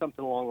you said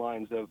something along the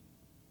lines of,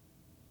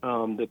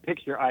 the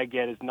picture I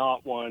get is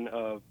not one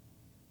of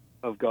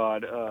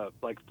God,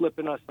 like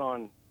flipping us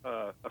on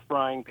a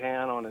frying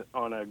pan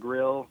on a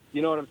grill.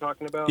 You know what I'm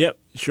talking about? Yep,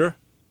 sure.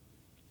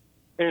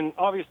 And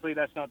obviously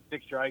that's not the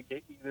picture I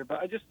get either, but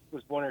I just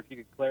was wondering if you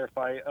could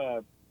clarify.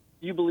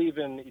 You believe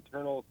in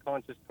eternal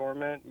conscious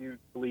torment? You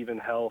believe in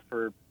hell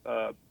for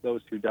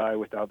those who die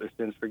without their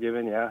sins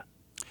forgiven, yeah?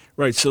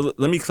 Right, so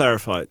let me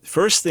clarify.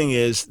 First thing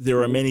is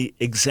there are many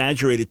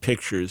exaggerated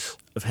pictures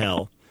of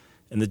hell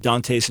and the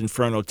Dante's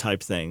Inferno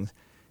type things.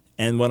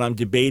 And when I'm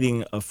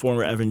debating a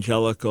former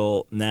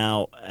evangelical,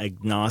 now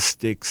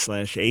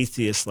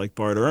agnostic/atheist like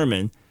Bart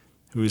Ehrman,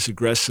 who is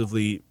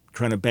aggressively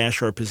trying to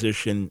bash our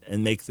position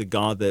and make the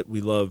God that we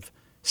love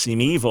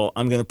seem evil,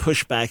 I'm going to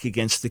push back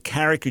against the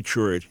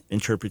caricatured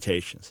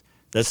interpretations.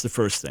 That's the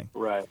first thing.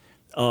 Right.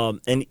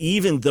 And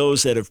even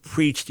those that have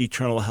preached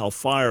eternal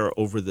hellfire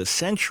over the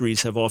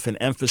centuries have often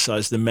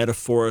emphasized the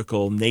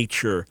metaphorical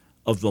nature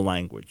of the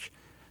language.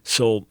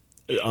 So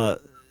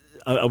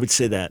I would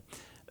say that.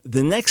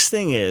 The next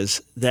thing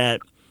is that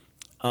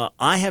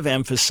I have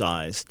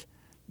emphasized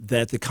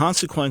that the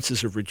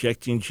consequences of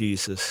rejecting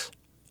Jesus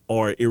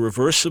are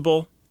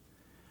irreversible,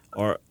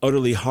 are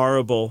utterly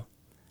horrible,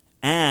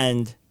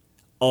 and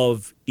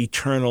of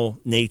eternal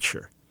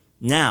nature.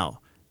 Now,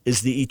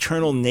 is the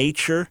eternal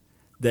nature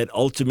that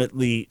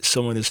ultimately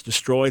someone is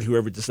destroyed?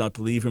 Whoever does not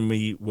believe in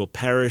me will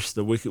perish.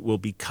 The wicked will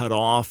be cut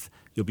off.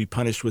 You'll be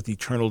punished with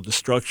eternal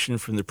destruction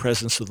from the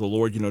presence of the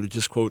Lord, to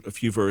just quote a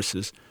few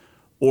verses.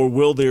 Or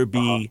will there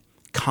be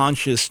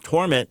conscious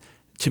torment?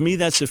 To me,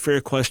 that's a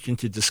fair question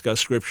to discuss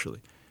scripturally.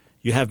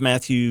 You have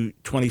Matthew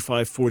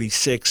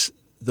 25:46,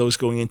 those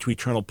going into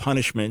eternal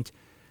punishment.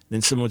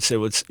 Then someone would say,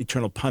 well, it's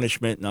eternal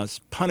punishment, not it's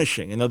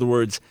punishing. In other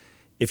words,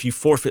 if you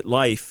forfeit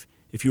life,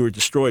 if you were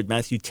destroyed,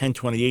 Matthew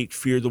 10:28,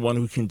 fear the one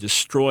who can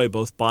destroy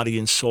both body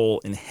and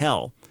soul in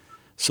hell.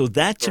 So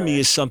that to me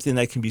is something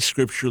that can be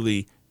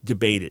scripturally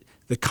debated.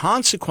 The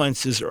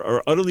consequences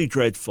are utterly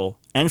dreadful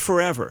and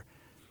forever.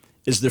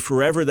 Is the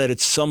forever that at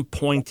some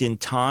point in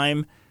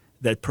time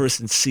that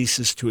person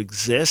ceases to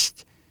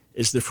exist?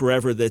 Is the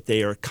forever that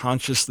they are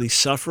consciously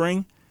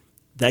suffering?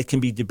 That can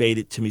be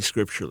debated to me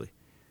scripturally.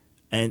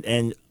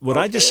 And what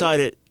I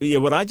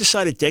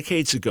decided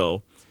decades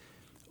ago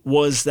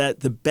was that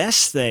the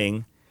best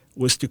thing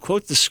was to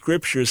quote the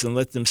scriptures and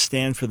let them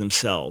stand for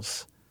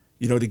themselves.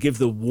 To give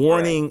the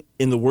warning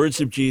in the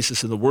words of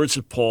Jesus and the words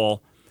of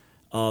Paul.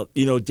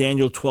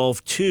 Daniel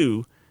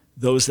 12:2,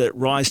 those that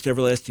rise to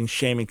everlasting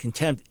shame and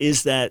contempt,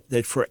 is that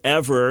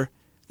forever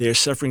they are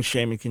suffering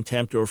shame and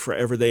contempt, or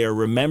forever they are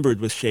remembered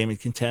with shame and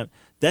contempt.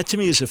 That to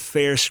me is a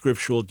fair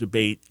scriptural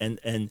debate.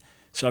 And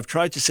so I've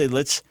tried to say,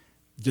 let's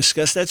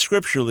discuss that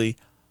scripturally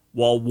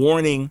while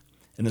warning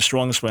in the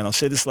strongest way. And I'll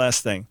say this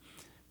last thing.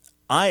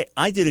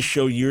 I did a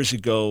show years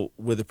ago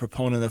with a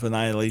proponent of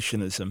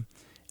annihilationism.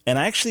 And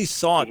I actually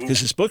thought, because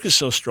his book is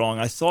so strong,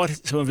 I thought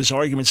some of his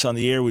arguments on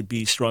the air would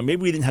be strong.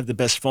 Maybe we didn't have the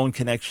best phone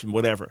connection,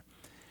 whatever.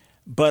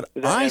 But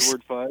is that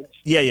Edward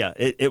Fudge? Yeah,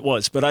 it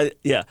was. But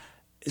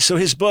so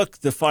his book,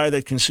 The Fire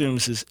That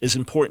Consumes, is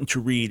important to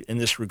read in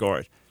this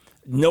regard.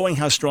 Knowing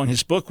how strong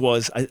his book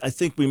was, I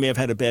think we may have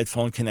had a bad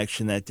phone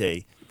connection that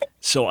day.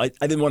 So I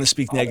didn't want to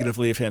speak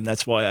negatively of him.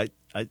 That's why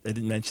I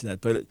didn't mention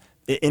that. But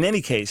in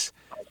any case,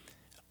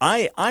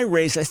 I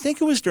raised, I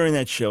think it was during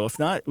that show, if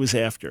not, it was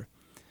after,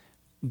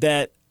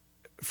 that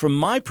from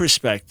my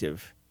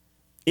perspective,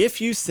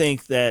 if you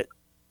think that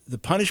the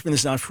punishment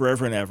is not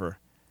forever and ever,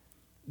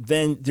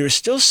 then there's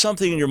still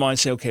something in your mind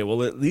saying, okay,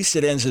 well, at least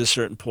it ends at a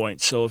certain point.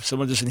 So if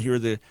someone doesn't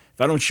if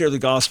I don't share the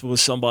gospel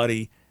with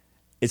somebody,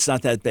 it's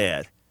not that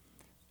bad.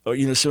 Or,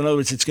 so in other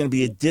words, it's going to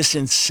be a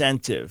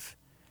disincentive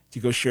to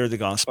go share the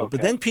gospel. Okay.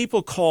 But then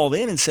people called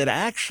in and said,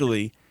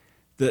 actually,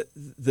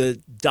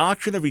 the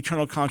doctrine of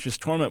eternal conscious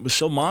torment was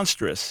so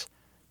monstrous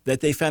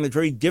that they found it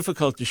very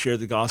difficult to share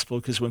the gospel,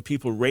 because when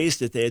people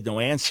raised it, they had no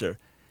answer.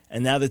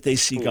 And now that they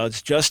see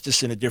God's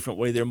justice in a different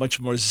way, they're much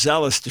more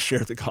zealous to share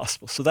the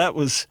gospel. So that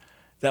was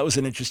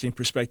an interesting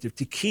perspective.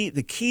 The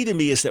key to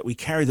me is that we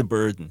carry the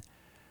burden,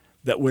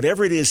 that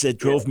whatever it is that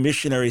drove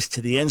missionaries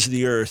to the ends of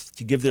the earth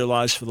to give their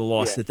lives for the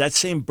lost, that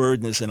same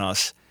burden is in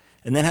us.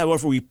 And then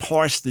however we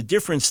parse the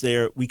difference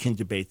there, we can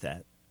debate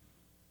that.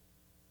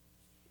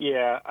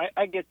 Yeah,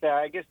 I get that.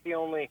 I guess the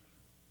only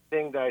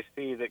thing that I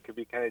see that could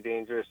be kind of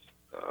dangerous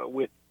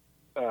with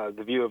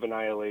the view of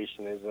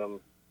annihilationism,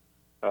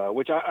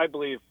 which I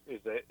believe is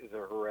a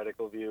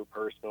heretical view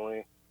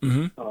personally.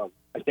 Mm-hmm.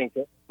 I think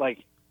that,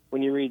 like,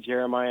 when you read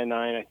Jeremiah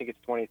 9, I think it's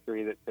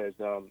 23, that says,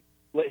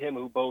 let him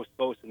who boasts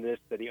in this,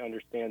 that he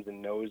understands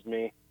and knows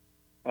me,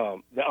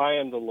 that I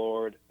am the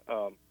Lord.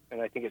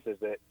 And I think it says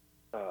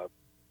that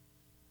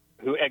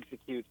who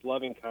executes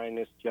loving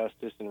kindness,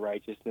 justice, and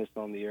righteousness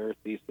on the earth,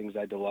 these things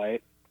I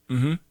delight.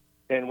 Mm-hmm.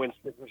 And when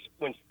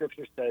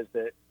Scripture says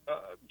that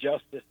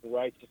justice and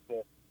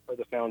righteousness are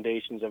the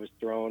foundations of his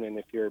throne, and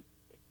if you're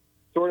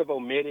sort of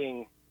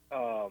omitting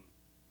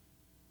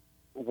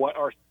what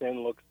our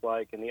sin looks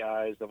like in the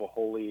eyes of a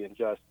holy and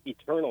just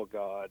eternal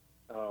God,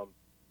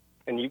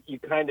 and you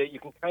can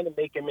kind of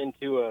make him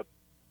into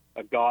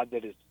a God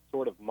that is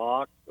sort of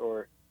mocked,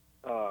 or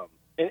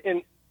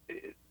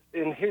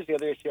and here's the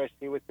other issue I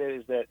see with it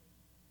is that,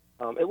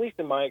 at least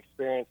in my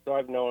experience, so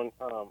I've known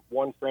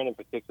one friend in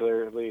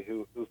particularly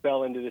who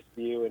fell into this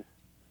view, and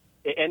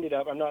it ended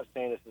up, I'm not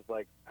saying this is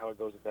like how it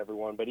goes with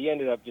everyone, but he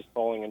ended up just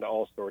falling into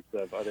all sorts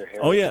of other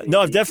heresies. Oh yeah,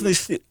 no, I've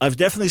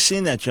definitely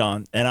seen that,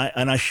 John, and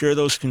I share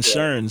those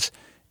concerns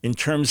in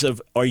terms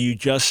of, are you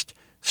just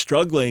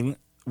struggling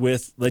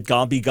with let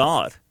God be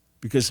God?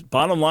 Because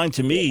bottom line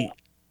to me,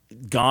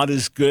 God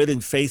is good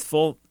and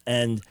faithful,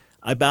 and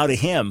I bow to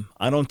him.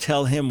 I don't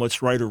tell him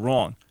what's right or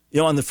wrong.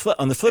 On the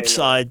flip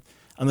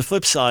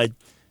side,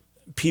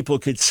 people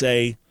could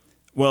say,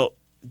 well,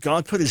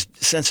 God put his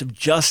sense of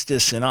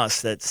justice in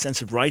us, that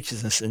sense of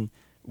righteousness, and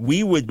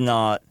we would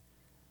not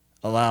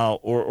allow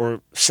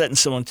or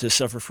sentence someone to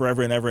suffer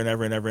forever and ever and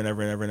ever and ever and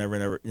ever and ever and ever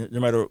and ever, no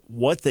matter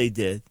what they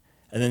did.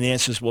 And then the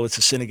answer is, well, it's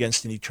a sin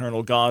against an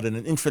eternal God and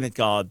an infinite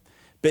God.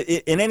 But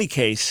in any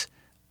case,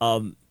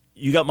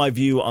 you got my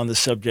view on the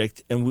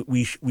subject, and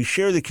we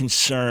share the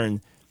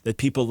concern that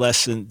people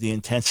lessen the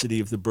intensity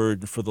of the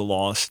burden for the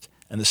lost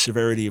and the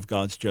severity of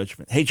God's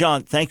judgment. Hey,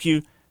 John, thank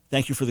you.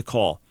 Thank you for the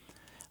call.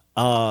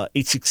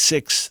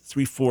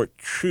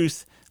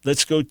 866-34-TRUTH.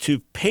 Let's go to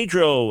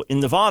Pedro in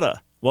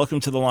Nevada. Welcome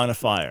to the Line of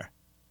Fire.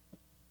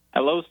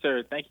 Hello,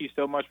 sir. Thank you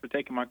so much for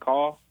taking my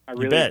call. I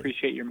really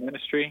appreciate your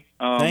ministry.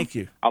 Thank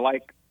you. I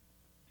like,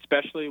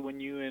 especially when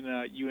you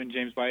and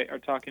James White are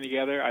talking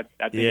together. I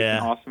think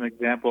it's an awesome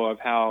example of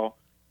how,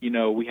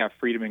 we have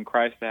freedom in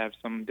Christ to have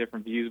some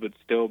different views but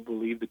still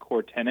believe the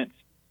core tenets.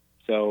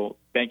 So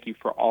thank you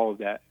for all of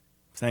that.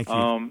 Thank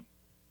you.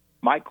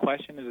 My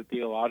question is a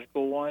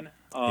theological one.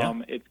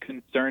 It's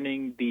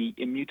concerning the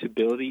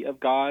immutability of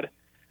God.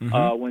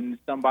 Mm-hmm. When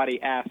somebody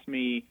asks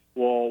me,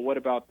 well, what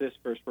about this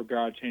verse where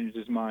God changes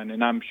his mind?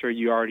 And I'm sure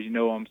you already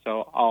know them,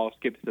 so I'll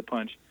skip to the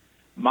punch.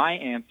 My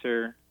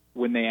answer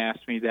when they ask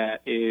me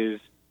that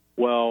is,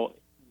 well,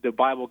 the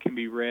Bible can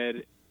be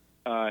read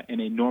in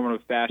a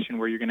normative fashion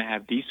where you're going to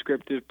have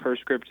descriptive,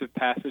 prescriptive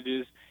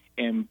passages,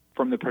 and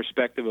from the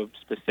perspective of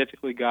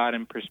specifically God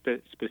and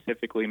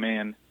specifically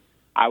man,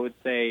 I would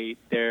say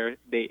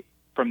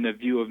from the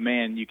view of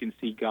man, you can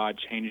see God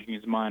changing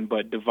his mind,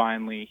 but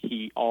divinely,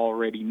 he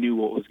already knew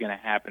what was going to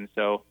happen.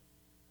 So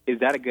is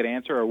that a good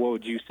answer, or what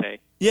would you say?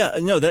 Yeah,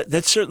 no,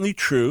 that's certainly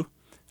true.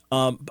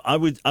 I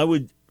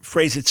would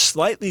phrase it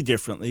slightly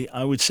differently.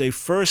 I would say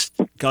first,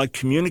 God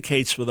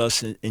communicates with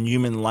us in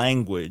human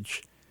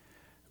language,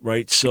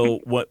 right?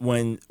 So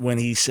when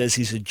he says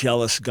he's a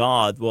jealous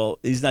God, well,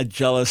 he's not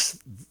jealous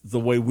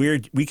the way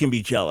we can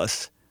be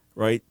jealous,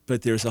 right?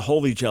 But there's a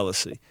holy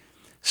jealousy.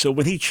 So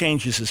when he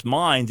changes his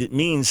mind, it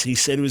means he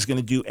said he was going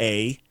to do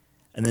A,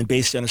 and then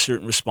based on a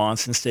certain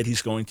response, instead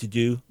he's going to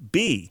do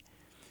B.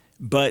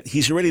 But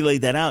he's already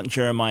laid that out in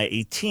Jeremiah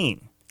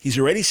 18. He's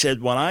already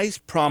said, when I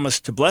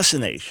promised to bless a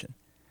nation,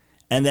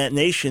 and that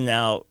nation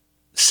now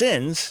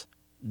sins,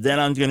 then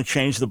I'm going to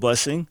change the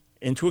blessing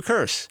into a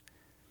curse.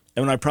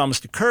 And when I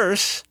promise to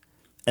curse,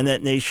 and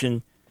that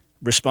nation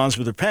responds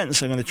with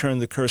repentance, I'm going to turn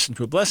the curse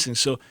into a blessing.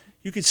 So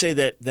you could say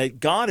that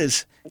God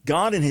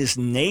in his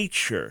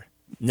nature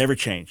never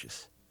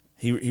changes.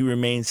 He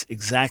remains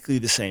exactly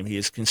the same. He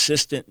is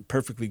consistent,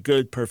 perfectly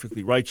good,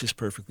 perfectly righteous,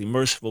 perfectly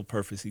merciful,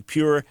 perfectly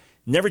pure,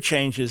 never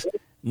changes,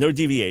 no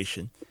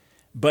deviation.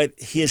 But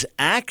his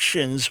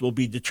actions will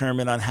be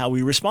determined on how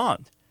we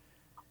respond.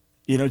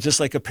 Just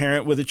like a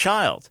parent with a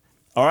child.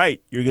 All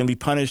right, you're going to be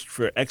punished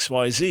for X,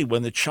 Y, Z.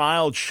 When the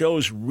child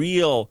shows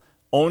real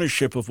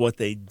ownership of what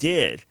they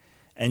did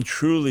and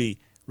truly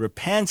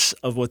repents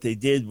of what they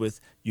did with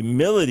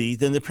humility,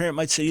 then the parent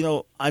might say,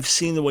 I've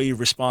seen the way you've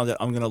responded.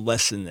 I'm going to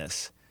lessen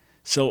this.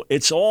 So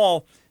it's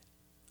all,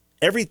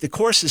 the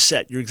course is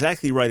set. You're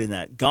exactly right in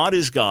that. God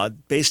is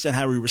God. Based on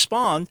how we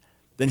respond,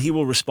 then he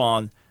will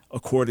respond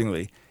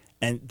accordingly.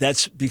 And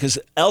that's because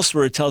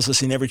elsewhere it tells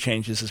us he never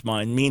changes his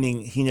mind, meaning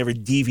he never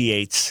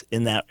deviates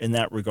in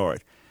that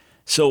regard.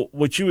 So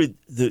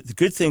the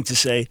good thing to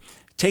say,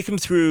 take him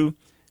through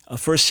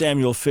 1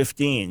 Samuel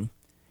 15,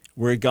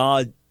 where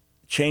God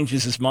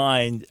changes his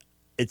mind.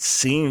 It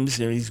seems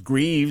he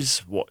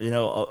grieves,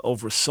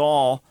 over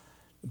Saul,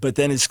 but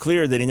then it's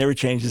clear that he never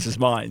changes his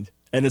mind,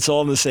 and it's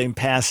all in the same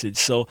passage.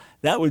 So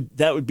that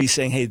would be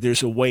saying, hey,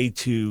 there's a way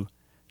to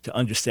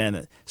understand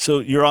it. So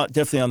you're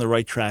definitely on the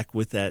right track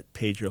with that,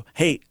 Pedro.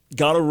 Hey,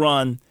 gotta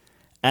run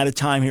out of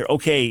time here.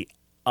 Okay,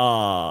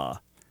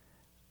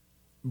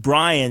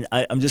 Brian,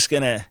 I'm just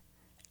gonna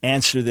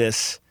answer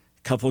this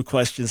couple of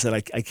questions that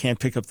I can't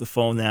pick up the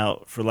phone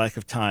now for lack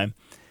of time.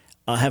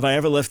 Have I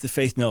ever left the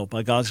faith? No.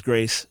 By God's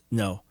grace,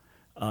 no.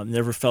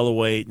 Never fell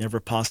away, never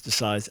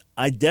apostatized.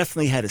 I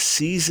definitely had a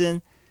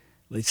season,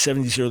 late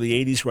 70s, early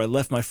 80s, where I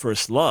left my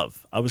first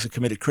love. I was a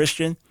committed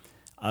Christian.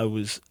 I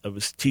was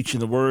teaching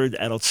the Word,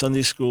 adult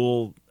Sunday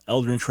school,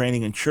 elder in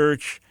training in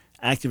church,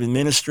 active in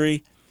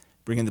ministry,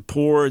 bringing the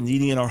poor,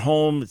 needy in our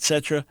home,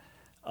 etc.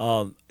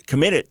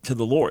 Committed to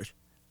the Lord,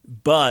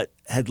 but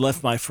had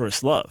left my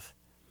first love.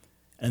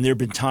 And there have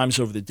been times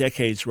over the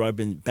decades where I've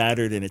been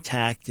battered and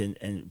attacked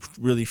and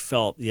really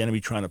felt the enemy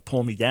trying to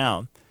pull me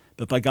down.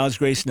 But by God's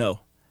grace, no,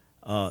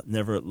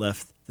 never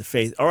left the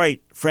faith. All right,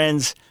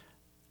 friends,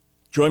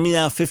 join me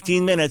now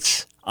 15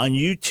 minutes on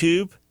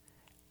YouTube,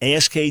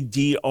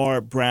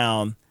 ASKDR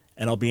Brown,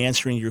 and I'll be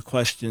answering your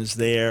questions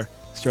there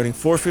starting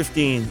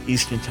 4:15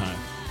 Eastern Time.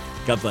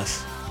 God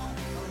bless.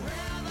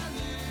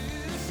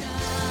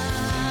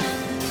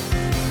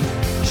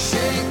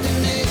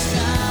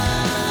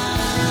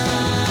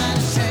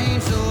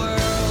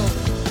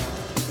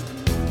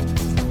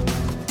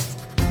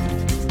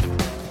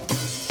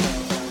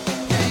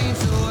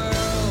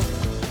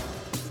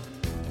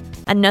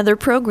 another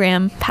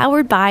program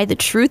powered by the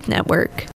Truth Network.